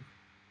eye view.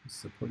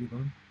 It's a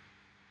polygon,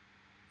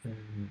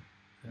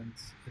 and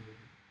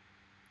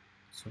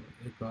so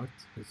a guard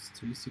has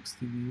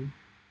 360 view.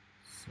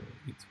 So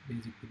it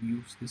basically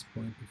views this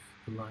point if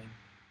the line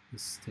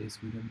stays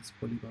within this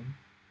polygon.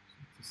 So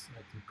it is,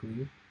 I think,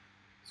 clear.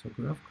 So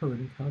graph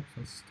coloring helps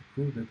us to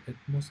prove that at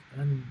most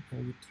n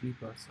over 3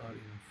 guards are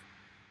enough.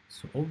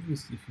 So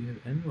obviously if you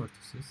have n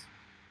vertices,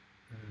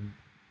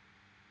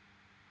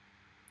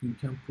 you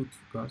can put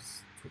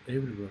guards to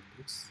every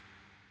vertex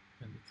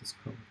and it is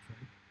covered,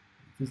 right?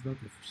 It is not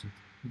efficient.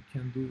 You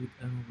can do with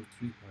n over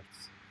 3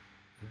 guards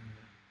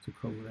to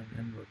cover an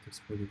n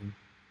vertex polygon.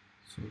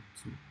 So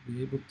to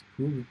be able to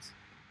prove it,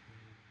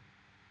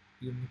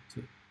 I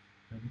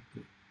need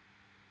to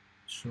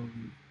show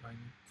you, I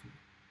need to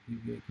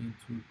give you again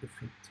two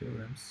different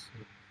theorems. So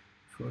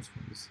the first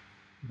one is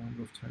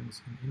number of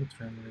triangles in any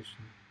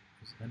triangulation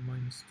is n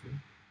minus 2.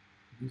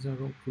 These are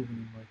all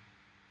proven in my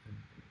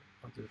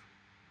other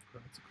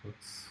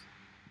articles,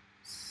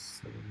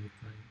 7, 8,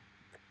 9.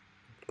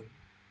 Okay,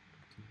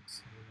 I think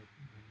 7,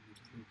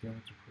 8, 9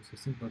 geometry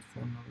processing, but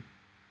for now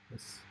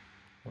let's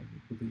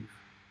only believe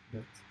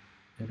that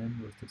an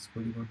n vertex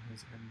polygon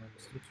has n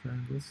minus 2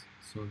 triangles.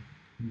 So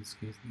in this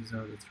case these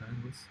are the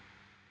triangles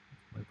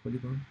of my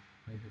polygon.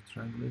 I have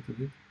triangulated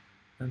it,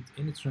 and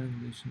any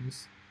triangulation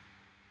is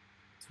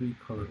 3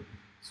 colorable.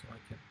 So I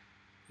can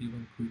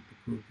even quickly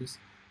prove this.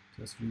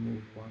 Just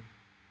remove one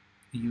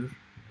ear,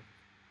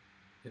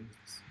 like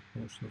this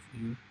notion of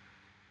ear,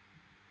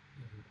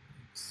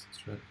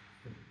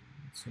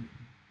 so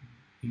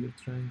ear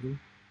triangle.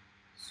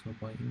 So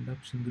by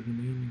induction the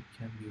remaining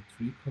can be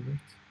 3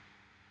 colored,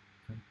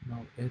 and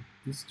now add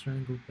this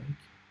triangle back,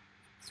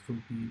 it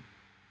will be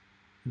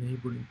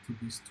neighboring to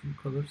these 2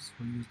 colors,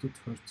 so use the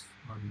third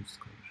unused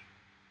color.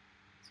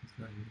 This is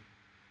like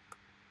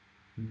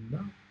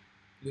now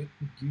let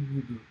me give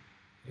you the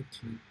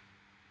actually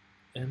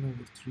n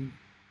over 3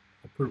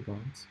 upper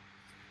bound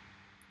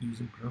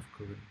using graph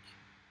coloring.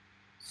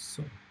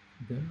 So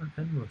there are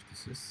n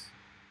vertices,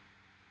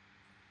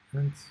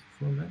 and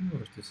from n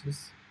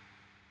vertices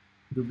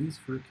the least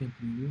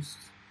frequently used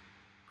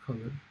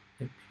color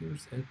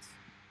appears at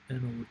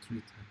n over 3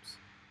 times.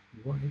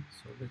 Why?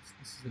 So this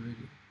is a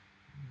very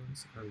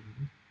nice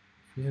argument.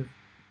 If you have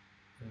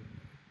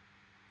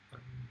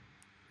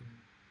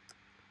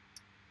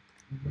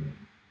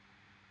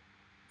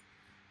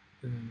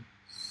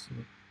so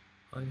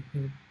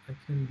I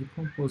can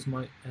decompose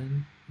my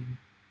n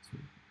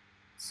into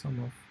sum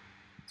of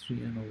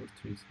 3n over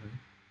 3's,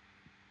 right?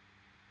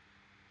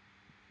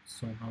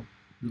 So now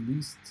the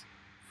least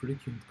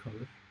frequent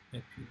color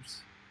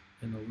appears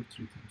n over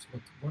 3 times.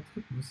 What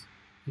happens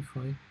if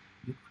I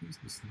decrease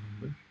this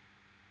number?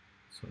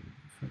 So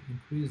if I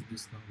increase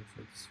this number,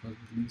 so this was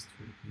the least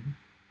frequent,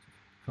 so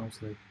it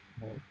becomes like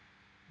more.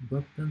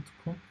 But then to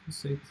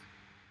compensate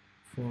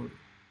for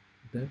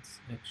that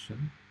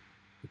action,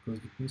 because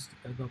it needs to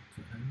add up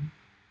to n,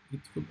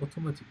 it will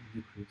automatically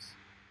decrease.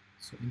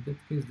 So in that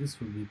case, this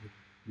will be the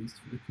least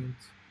frequent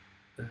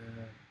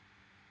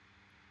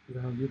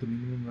value, the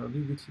minimum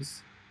value, which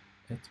is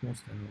at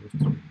most n over 3.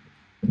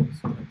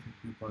 So I think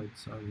you buy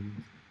this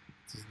argument.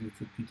 It is due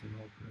to P to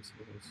null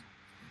principle also.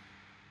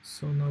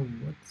 So now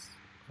what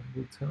I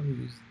will tell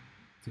you is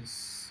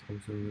this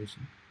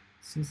observation.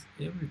 Since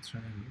every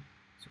triangle,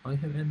 so I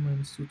have n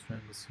minus 2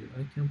 triangles here,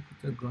 I can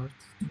put a guard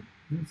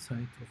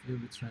inside of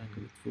every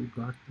triangle. It will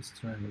guard this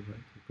triangle,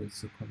 right? Because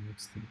it's a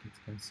convex thing, it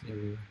can see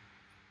everywhere,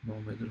 no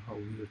matter how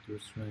weird your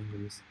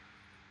triangle is.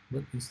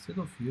 But instead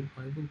of here,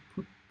 I will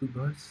put the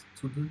guards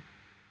to the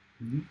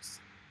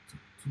least,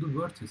 to the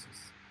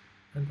vertices,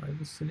 and I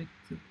will select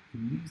the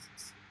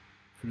least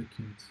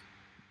frequent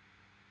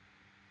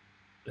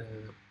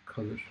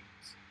color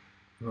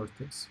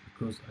vertex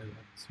because I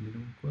want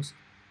minimum cost.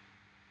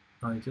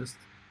 I just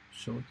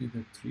showed you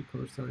that 3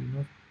 colors are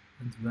enough,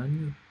 and when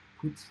you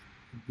put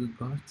the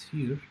guard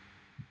here,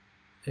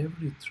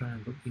 every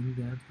triangle in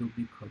the end will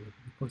be colored,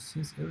 because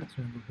since every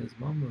triangle has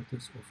one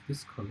vertex of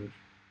this color,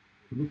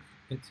 look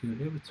at here,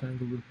 every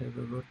triangle will have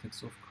a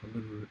vertex of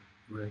color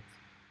red.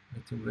 I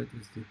think red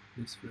is the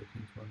least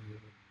frequent one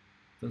here,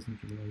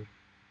 doesn't really matter.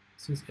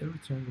 Since every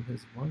triangle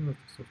has one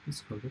vertex of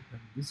this color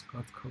and this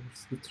guard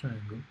covers the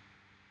triangle,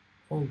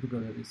 all the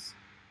color is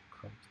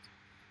covered.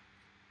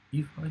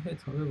 If I had,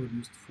 however,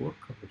 used 4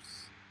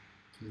 colors,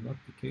 it is not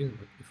the case,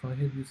 but if I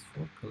had used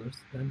 4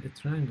 colors, then a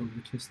triangle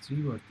which has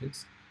 3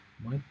 vertex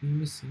might be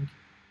missing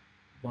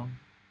one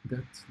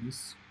that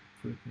least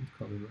frequent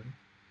color,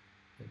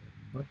 right?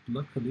 But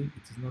luckily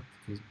it is not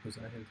the case, because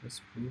I have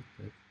just proved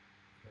that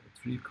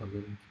 3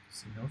 coloring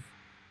is enough,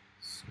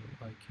 so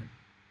I can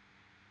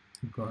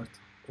guard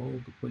all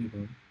the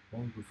polygon,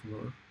 all the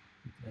floor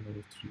with n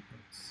over 3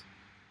 parts.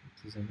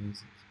 It is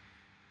amazing.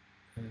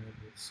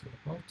 So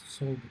how to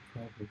solve the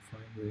problem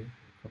finally,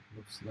 a couple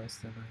of slides,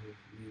 then I will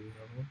leave it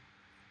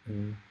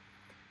alone.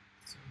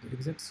 So the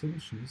exact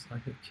solution is I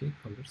have k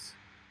colors,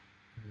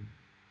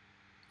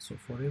 so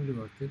for every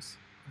vertex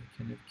I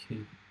can have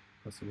k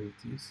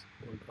possibilities,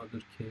 for the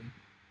other k,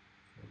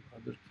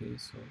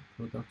 so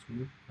product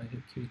rule, I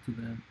have k to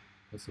the n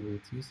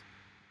possibilities,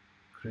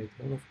 create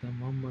all of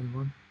them one by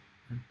one,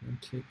 and then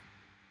check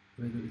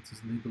whether it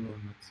is legal or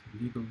not.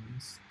 Legal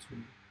means 2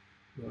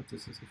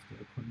 vertices, if they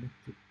are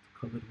connected,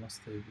 the color must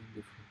have been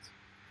different.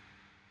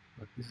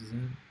 But this is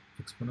an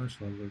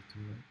exponential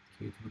algorithm, right? It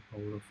k to the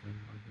power of n.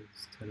 I have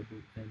this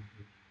terrible n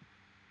here.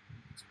 And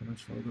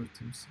exponential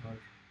algorithms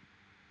are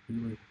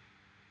really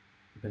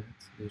bad.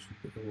 They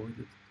should be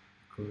avoided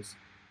because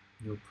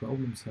your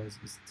problem size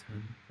is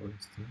 10, for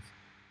instance,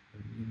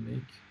 and you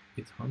make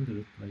it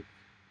 100, like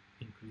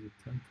increase it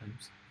 10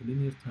 times. A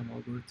linear time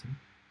algorithm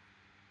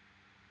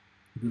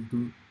will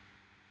do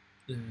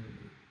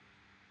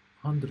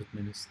 100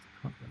 minutes,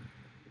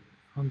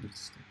 100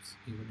 steps,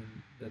 even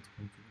in that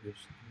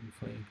configuration, even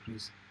if I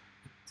increase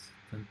it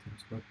 10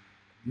 times. But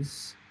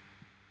this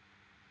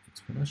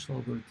exponential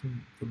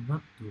algorithm will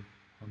not do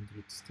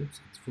 100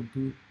 steps, it will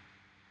do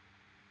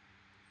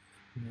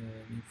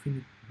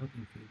not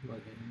infinite, but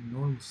an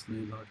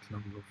enormously large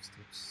number of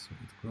steps. So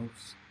it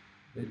grows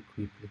very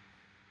quickly.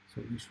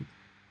 So we should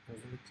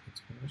avoid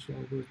exponential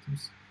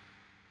algorithms.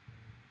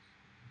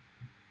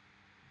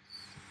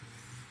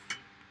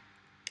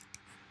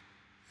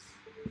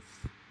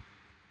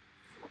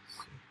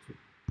 So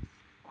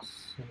to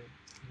solve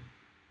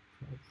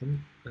the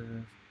problem,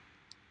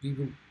 we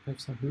will have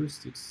some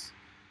heuristics.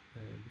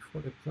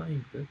 Before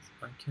applying that,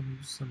 I can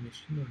use some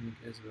machine learning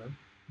as well,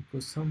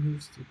 because some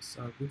heuristics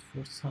are good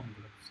for some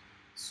graphs.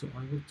 So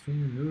I will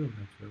train a neural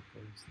network,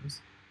 for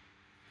instance,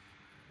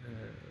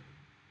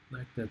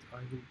 like that.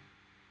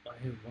 I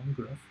have one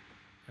graph,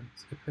 and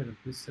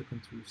apparently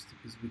second heuristic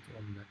is good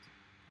on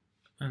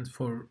that. And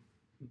for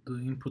the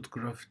input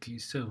graph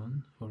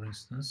T7, for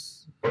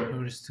instance,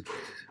 heuristic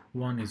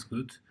 1 is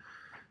good.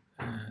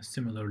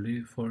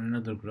 Similarly, for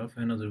another graph,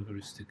 another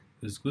heuristic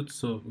is good.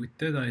 So with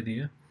that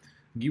idea,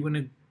 given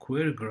a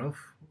query graph,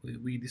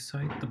 we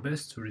decide the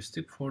best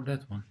heuristic for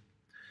that one,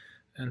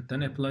 and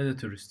then apply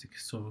that heuristic.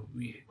 So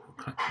we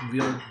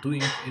are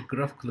doing a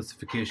graph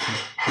classification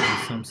in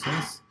some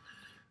sense.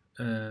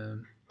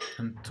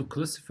 And to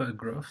classify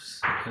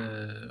graphs,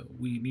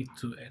 we need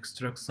to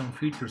extract some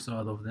features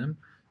out of them,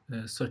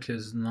 such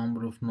as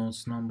number of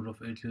nodes, number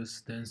of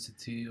edges,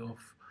 density of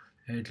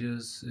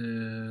edges,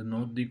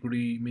 node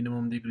degree,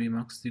 minimum degree,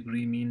 max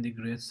degree, mean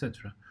degree,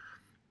 etc.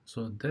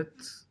 So that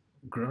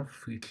graph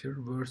feature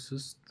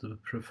versus the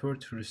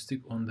preferred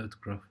heuristic on that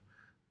graph.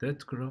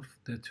 That graph,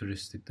 that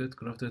heuristic, that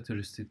graph, that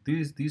heuristic.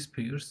 These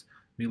pairs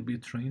will be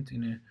trained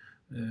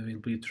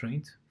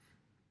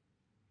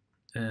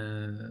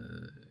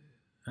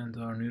and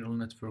our neural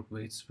network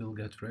weights will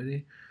get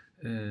ready.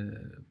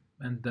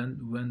 And then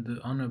when the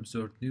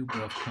unobserved new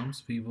graph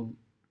comes, we will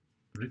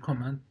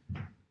recommend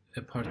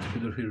a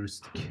particular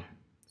heuristic.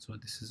 So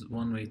this is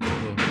one way to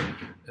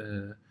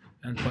go.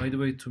 And by the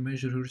way, to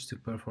measure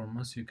heuristic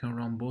performance, you can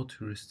run both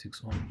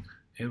heuristics on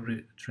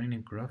every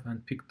training graph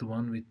and pick the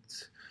one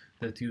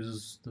that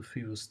uses the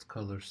fewest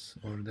colors,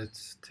 or that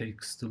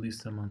takes the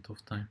least amount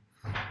of time.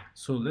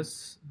 So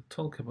let's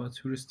talk about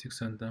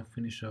heuristics and then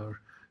finish our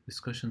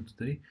discussion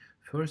today.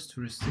 First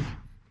heuristic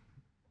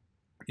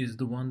is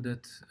the one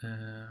that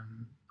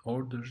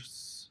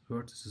orders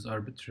vertices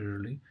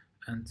arbitrarily,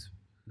 and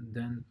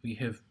then we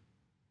have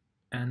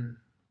n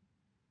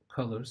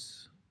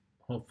colors.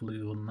 Hopefully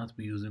we will not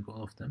be using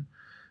all of them.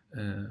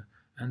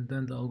 And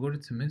then the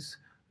algorithm is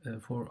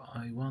for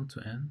I1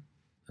 to n,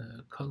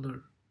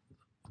 color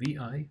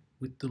Vi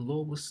with the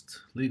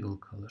lowest legal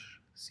color,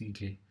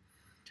 Cj.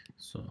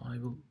 So I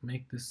will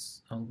make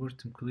this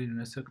algorithm clear in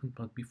a second,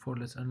 but before,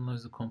 let's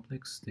analyze the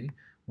complexity.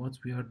 What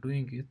we are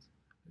doing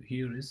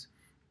here is,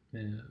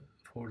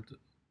 for the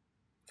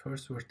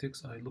first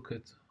vertex, I look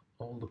at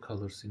all the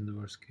colors in the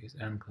worst case,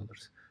 n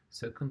colors.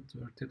 Second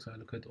vertex, I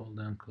look at all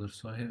the n colors,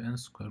 so I have n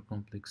square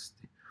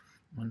complexity.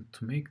 And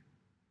to make,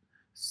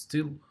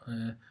 still,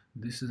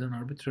 this is an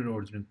arbitrary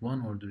ordering,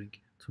 one ordering.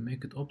 To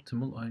make it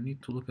optimal, I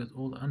need to look at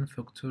all n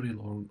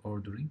factorial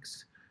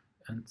orderings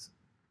and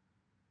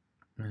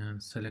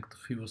select the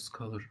fewest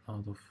color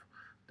out of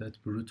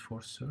that brute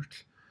force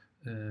search.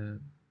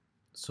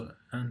 So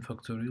n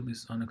factorial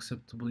is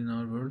unacceptable in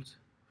our world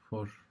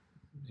for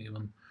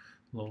even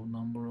low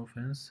number of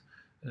n's.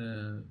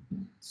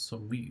 So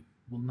we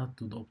will not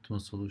do the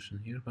optimal solution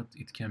here, but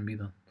it can be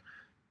done.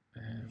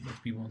 But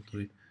we won't do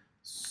it.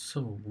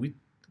 So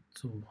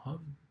how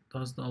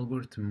does the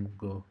algorithm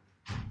go?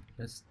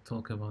 Let's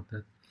talk about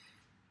that.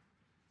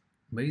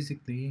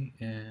 Basically,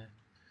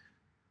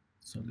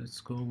 so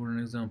let's go over an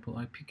example.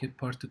 I pick a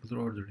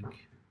particular ordering.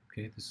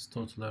 Okay, this is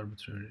totally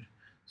arbitrary.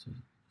 So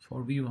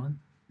for V1,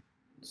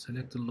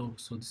 select the low.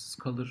 So this is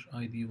color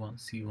ID 1,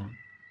 C1.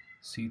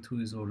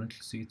 C2 is orange,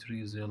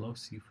 C3 is yellow,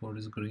 C4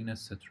 is green,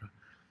 etc.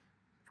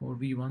 For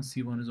V1,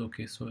 C1 is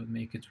okay, so I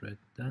make it red.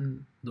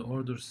 Then the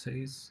order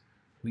says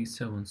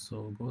V7.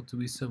 So go to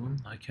V7.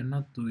 I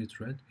cannot do it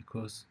red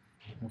because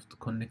of the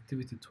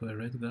connectivity to a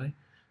red guy.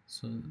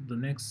 So the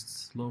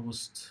next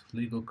lowest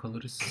legal color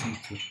is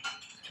C2.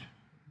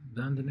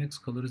 Then the next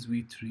color is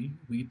V3.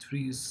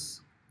 V3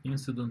 is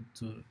incident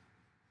to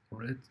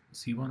red,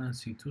 C1 and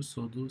C2,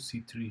 so do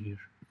C3 here,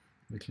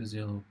 which is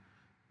yellow.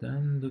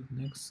 Then the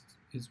next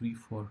is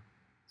V4.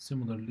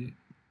 Similarly,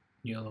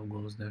 yellow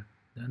goes there.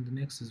 Then the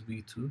next is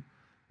V2.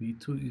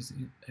 V2 is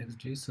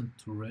adjacent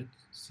to red,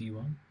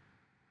 C1,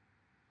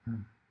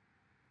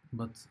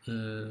 but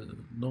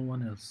no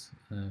one else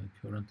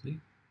currently.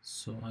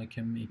 so I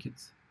can make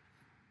it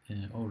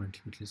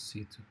orange, which is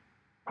C2.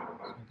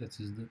 So that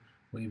is the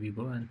way we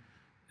go. And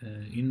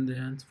in the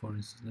end, for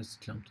instance, let's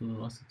jump to the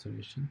last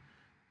iteration.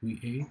 We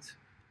ate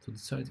to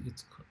decide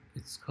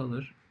its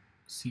color.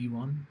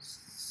 C1,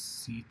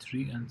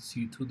 C3, and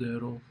C2,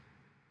 they're all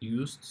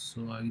used,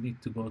 so I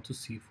need to go to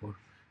C4.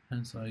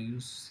 Hence I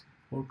use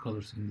 4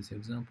 colors in this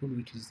example,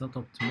 which is not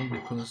optimal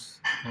because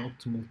the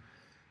optimal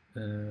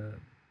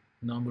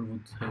number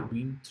would have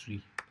been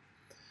 3.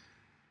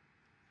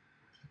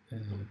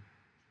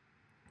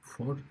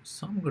 For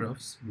some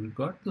graphs,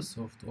 regardless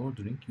of the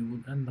ordering, you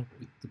will end up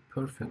with the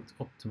perfect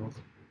optimal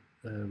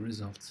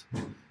result,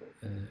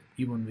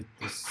 even with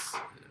this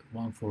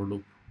one for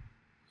loop.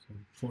 So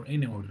for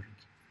any ordering,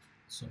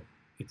 so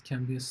it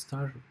can be a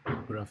star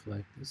graph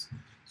like this.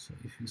 So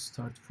if you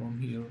start from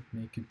here,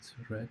 make it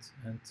red,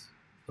 and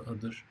the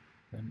other,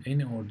 and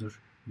any order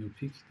you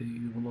pick,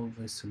 you will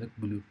always select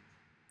blue.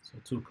 So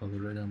 2 color,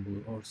 red and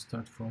blue. Or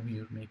start from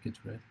here, make it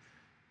red,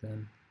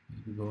 then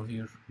you go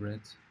here,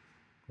 red,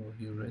 go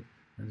here, red,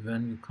 and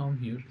when you come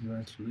here,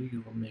 eventually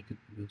you will make it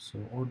blue. So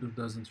order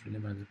doesn't really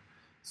matter.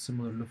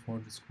 Similarly, for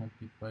this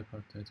complete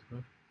bipartite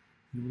graph,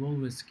 you will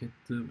always get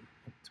the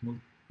optimal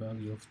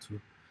value of 2.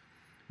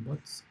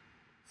 But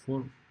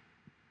for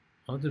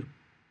other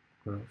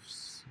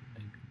graphs,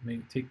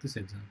 maybe take this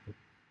example,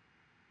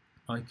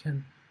 I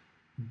can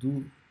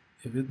do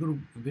a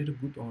very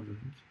good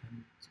ordering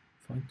and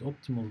find the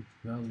optimal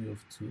value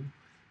of 2.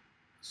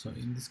 So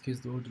in this case,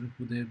 the ordering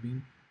would have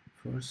been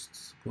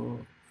first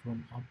go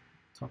from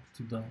top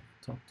to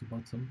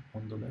bottom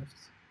on the left.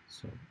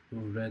 So go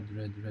red,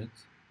 red, red.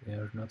 They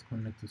are not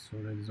connected, so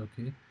red is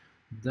okay.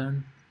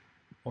 Then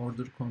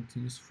order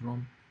continues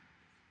from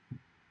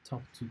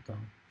top to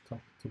down,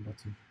 top to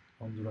bottom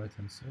on the right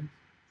hand side.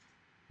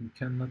 You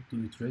cannot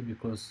do it red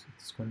because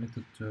it is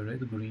connected to a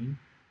red, green,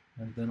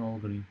 and then all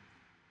green.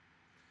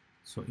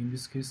 So in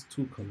this case,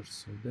 2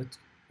 colors. So that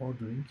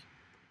ordering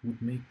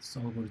would make this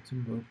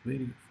algorithm work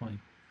very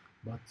fine.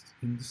 But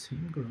in the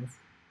same graph,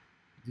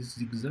 this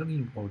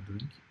zigzagging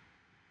ordering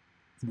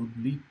would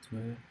lead to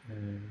a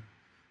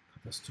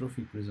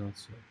catastrophic result.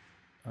 So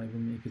I will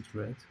make it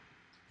red,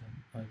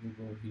 and I will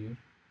go here,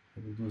 I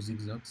will do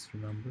zigzags,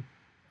 remember.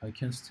 I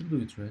can still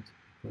do it red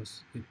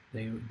because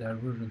there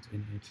weren't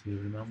any actually,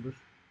 remember.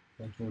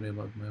 Don't worry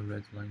about my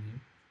red line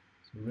here.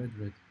 So red,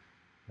 red.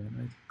 When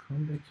I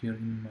come back here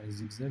in my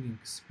zigzagging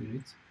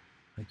spirit,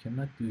 I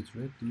cannot do it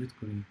red, do it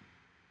green.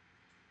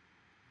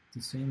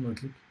 The same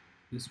logic,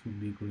 this would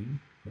be green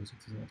because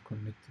it is not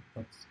connected,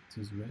 but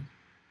it is red.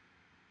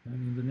 And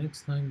in the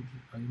next line,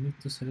 I need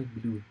to select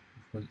blue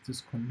because it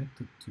is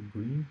connected to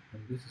green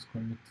and this is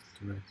connected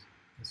to red,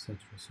 etc.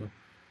 So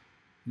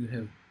you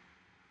have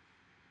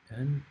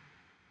n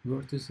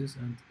vertices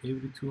and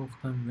every 2 of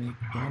them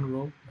make one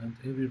row and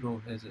every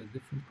row has a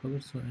different color,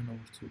 so n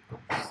over 2.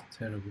 It's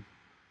terrible.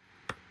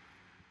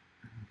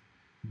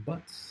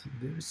 But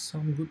there is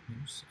some good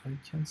news. I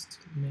can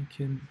still make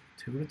a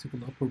theoretical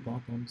upper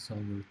bound on this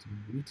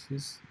algorithm, which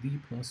is d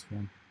plus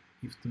 1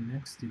 if the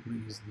max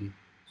degree is d.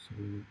 So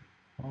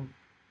how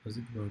does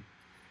it work?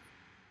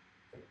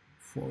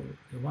 For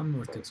a one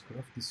vertex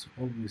graph, this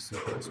obviously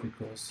works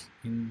because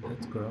in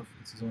that graph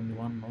it is only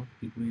one node,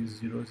 degree is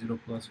 0, 0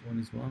 plus 1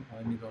 is 1,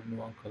 I need only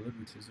one color,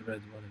 which is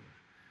red, whatever.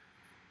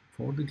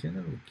 For the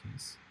general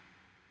case,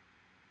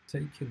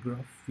 take a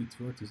graph with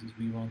vertices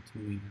v1 to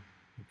vn,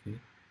 okay?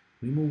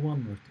 Remove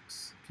one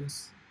vertex,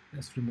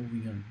 let's remove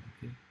vn,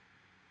 okay?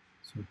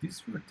 So this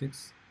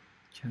vertex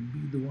can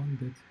be the one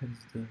that has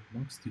the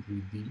max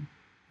degree d,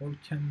 or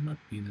cannot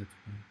be that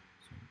one.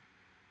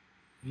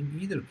 So in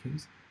either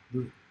case,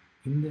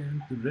 in the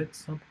end, the red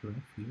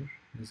subgraph here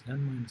has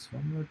n minus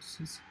 1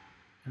 vertices,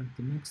 and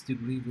the max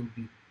degree will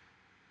be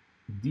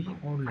d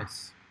or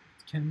less.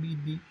 It can be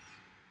d.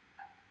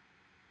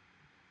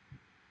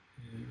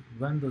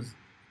 When does it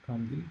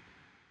become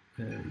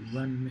d?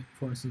 When,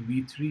 for instance,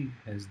 v3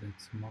 has that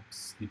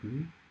max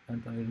degree,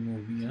 and I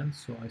remove vn,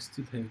 so I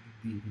still have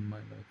d in my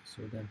life.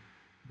 So then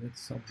that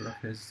subgraph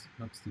has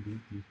max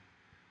degree d.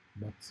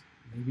 But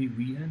maybe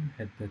vn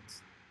had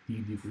that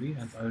d degree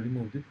and I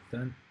removed it,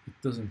 then it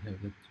doesn't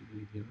have that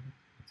degree here.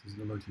 That is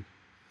the logic.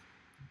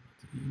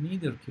 But in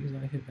either case,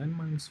 I have n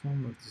minus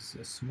 1 vertices,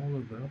 a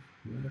smaller graph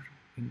where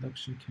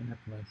induction can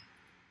apply.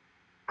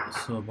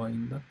 So by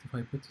inductive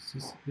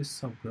hypothesis, this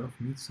subgraph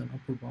meets an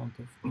upper bound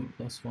of d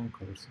plus 1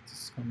 colors. It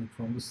is coming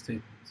from the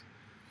statement.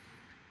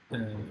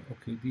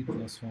 Okay, d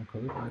plus 1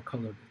 color, I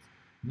colored it.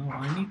 Now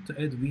I need to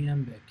add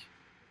vn back.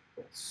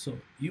 So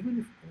even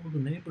if all the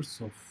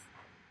neighbors of,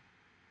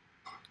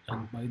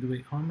 and by the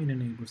way, how many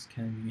neighbors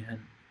can vn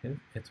have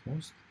at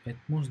most? At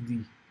most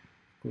d,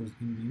 because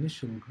in the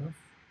initial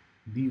graph,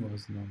 d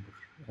was the number.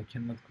 I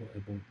cannot go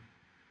above d.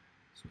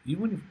 So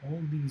even if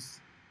all these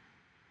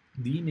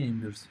d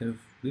neighbors have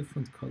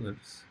different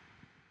colors,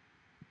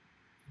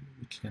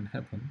 which can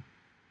happen,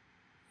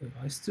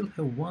 I still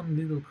have one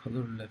little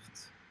color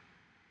left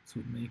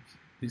to make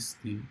this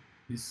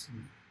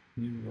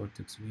new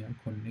vertex vn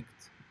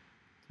connect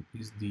to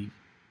this d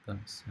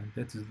guys, and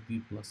that is the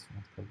d plus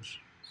 1 color.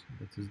 So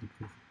that is the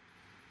proof.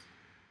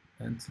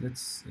 And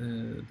let's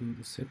do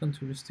the second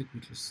heuristic,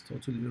 which is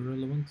totally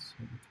irrelevant.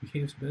 So it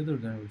behaves better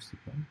than heuristic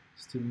 1.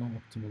 Still no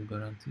optimal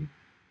guarantee,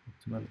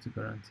 optimality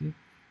guarantee.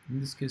 In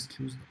this case,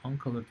 choose the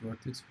uncolored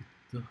vertex with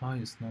the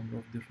highest number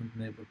of different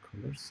neighbor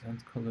colors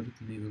and color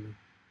it legally.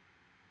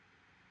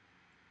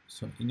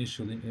 So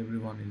initially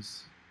everyone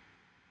is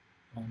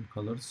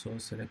uncolored, so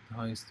select the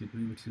highest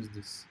degree, which is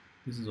this.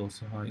 This is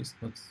also highest,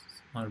 but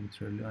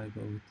arbitrarily I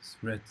go with this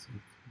red.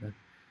 That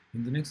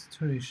in the next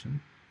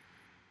iteration,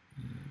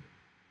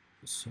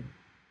 so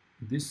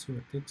this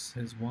vertex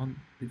has one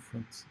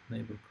different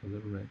neighbor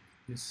color red.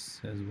 This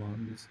has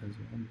one, this has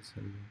one, this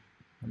has one.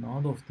 And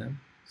out of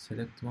them,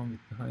 select one with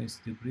the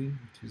highest degree,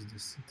 which is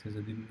this. It has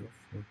a degree of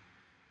 4.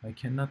 I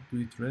cannot do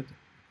it red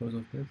because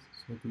of that,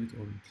 so do it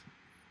orange.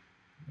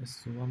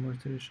 Let's do one more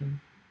iteration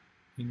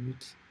in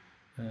which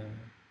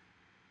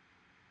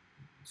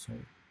so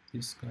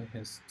this guy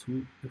has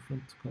 2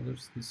 different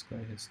colors, this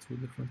guy has 2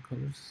 different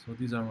colors, so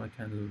these are my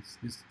candidates.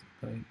 This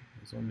guy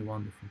has only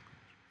 1 different color.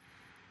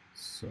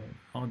 So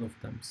out of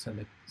them,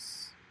 select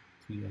this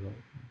to yellow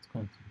and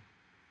continue.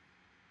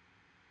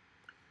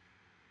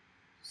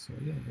 So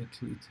yeah,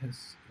 actually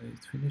it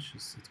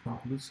finishes, it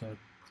concludes our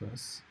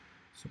class.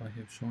 So I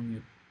have shown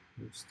you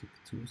heuristic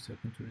 2,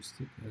 second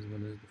heuristic, as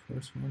well as the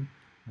first one,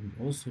 and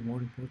also more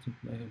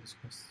importantly, I have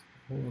discussed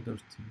all other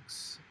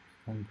things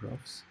on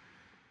graphs,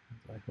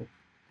 and I hope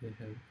they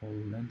have all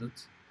landed.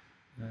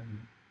 So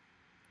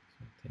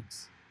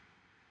thanks.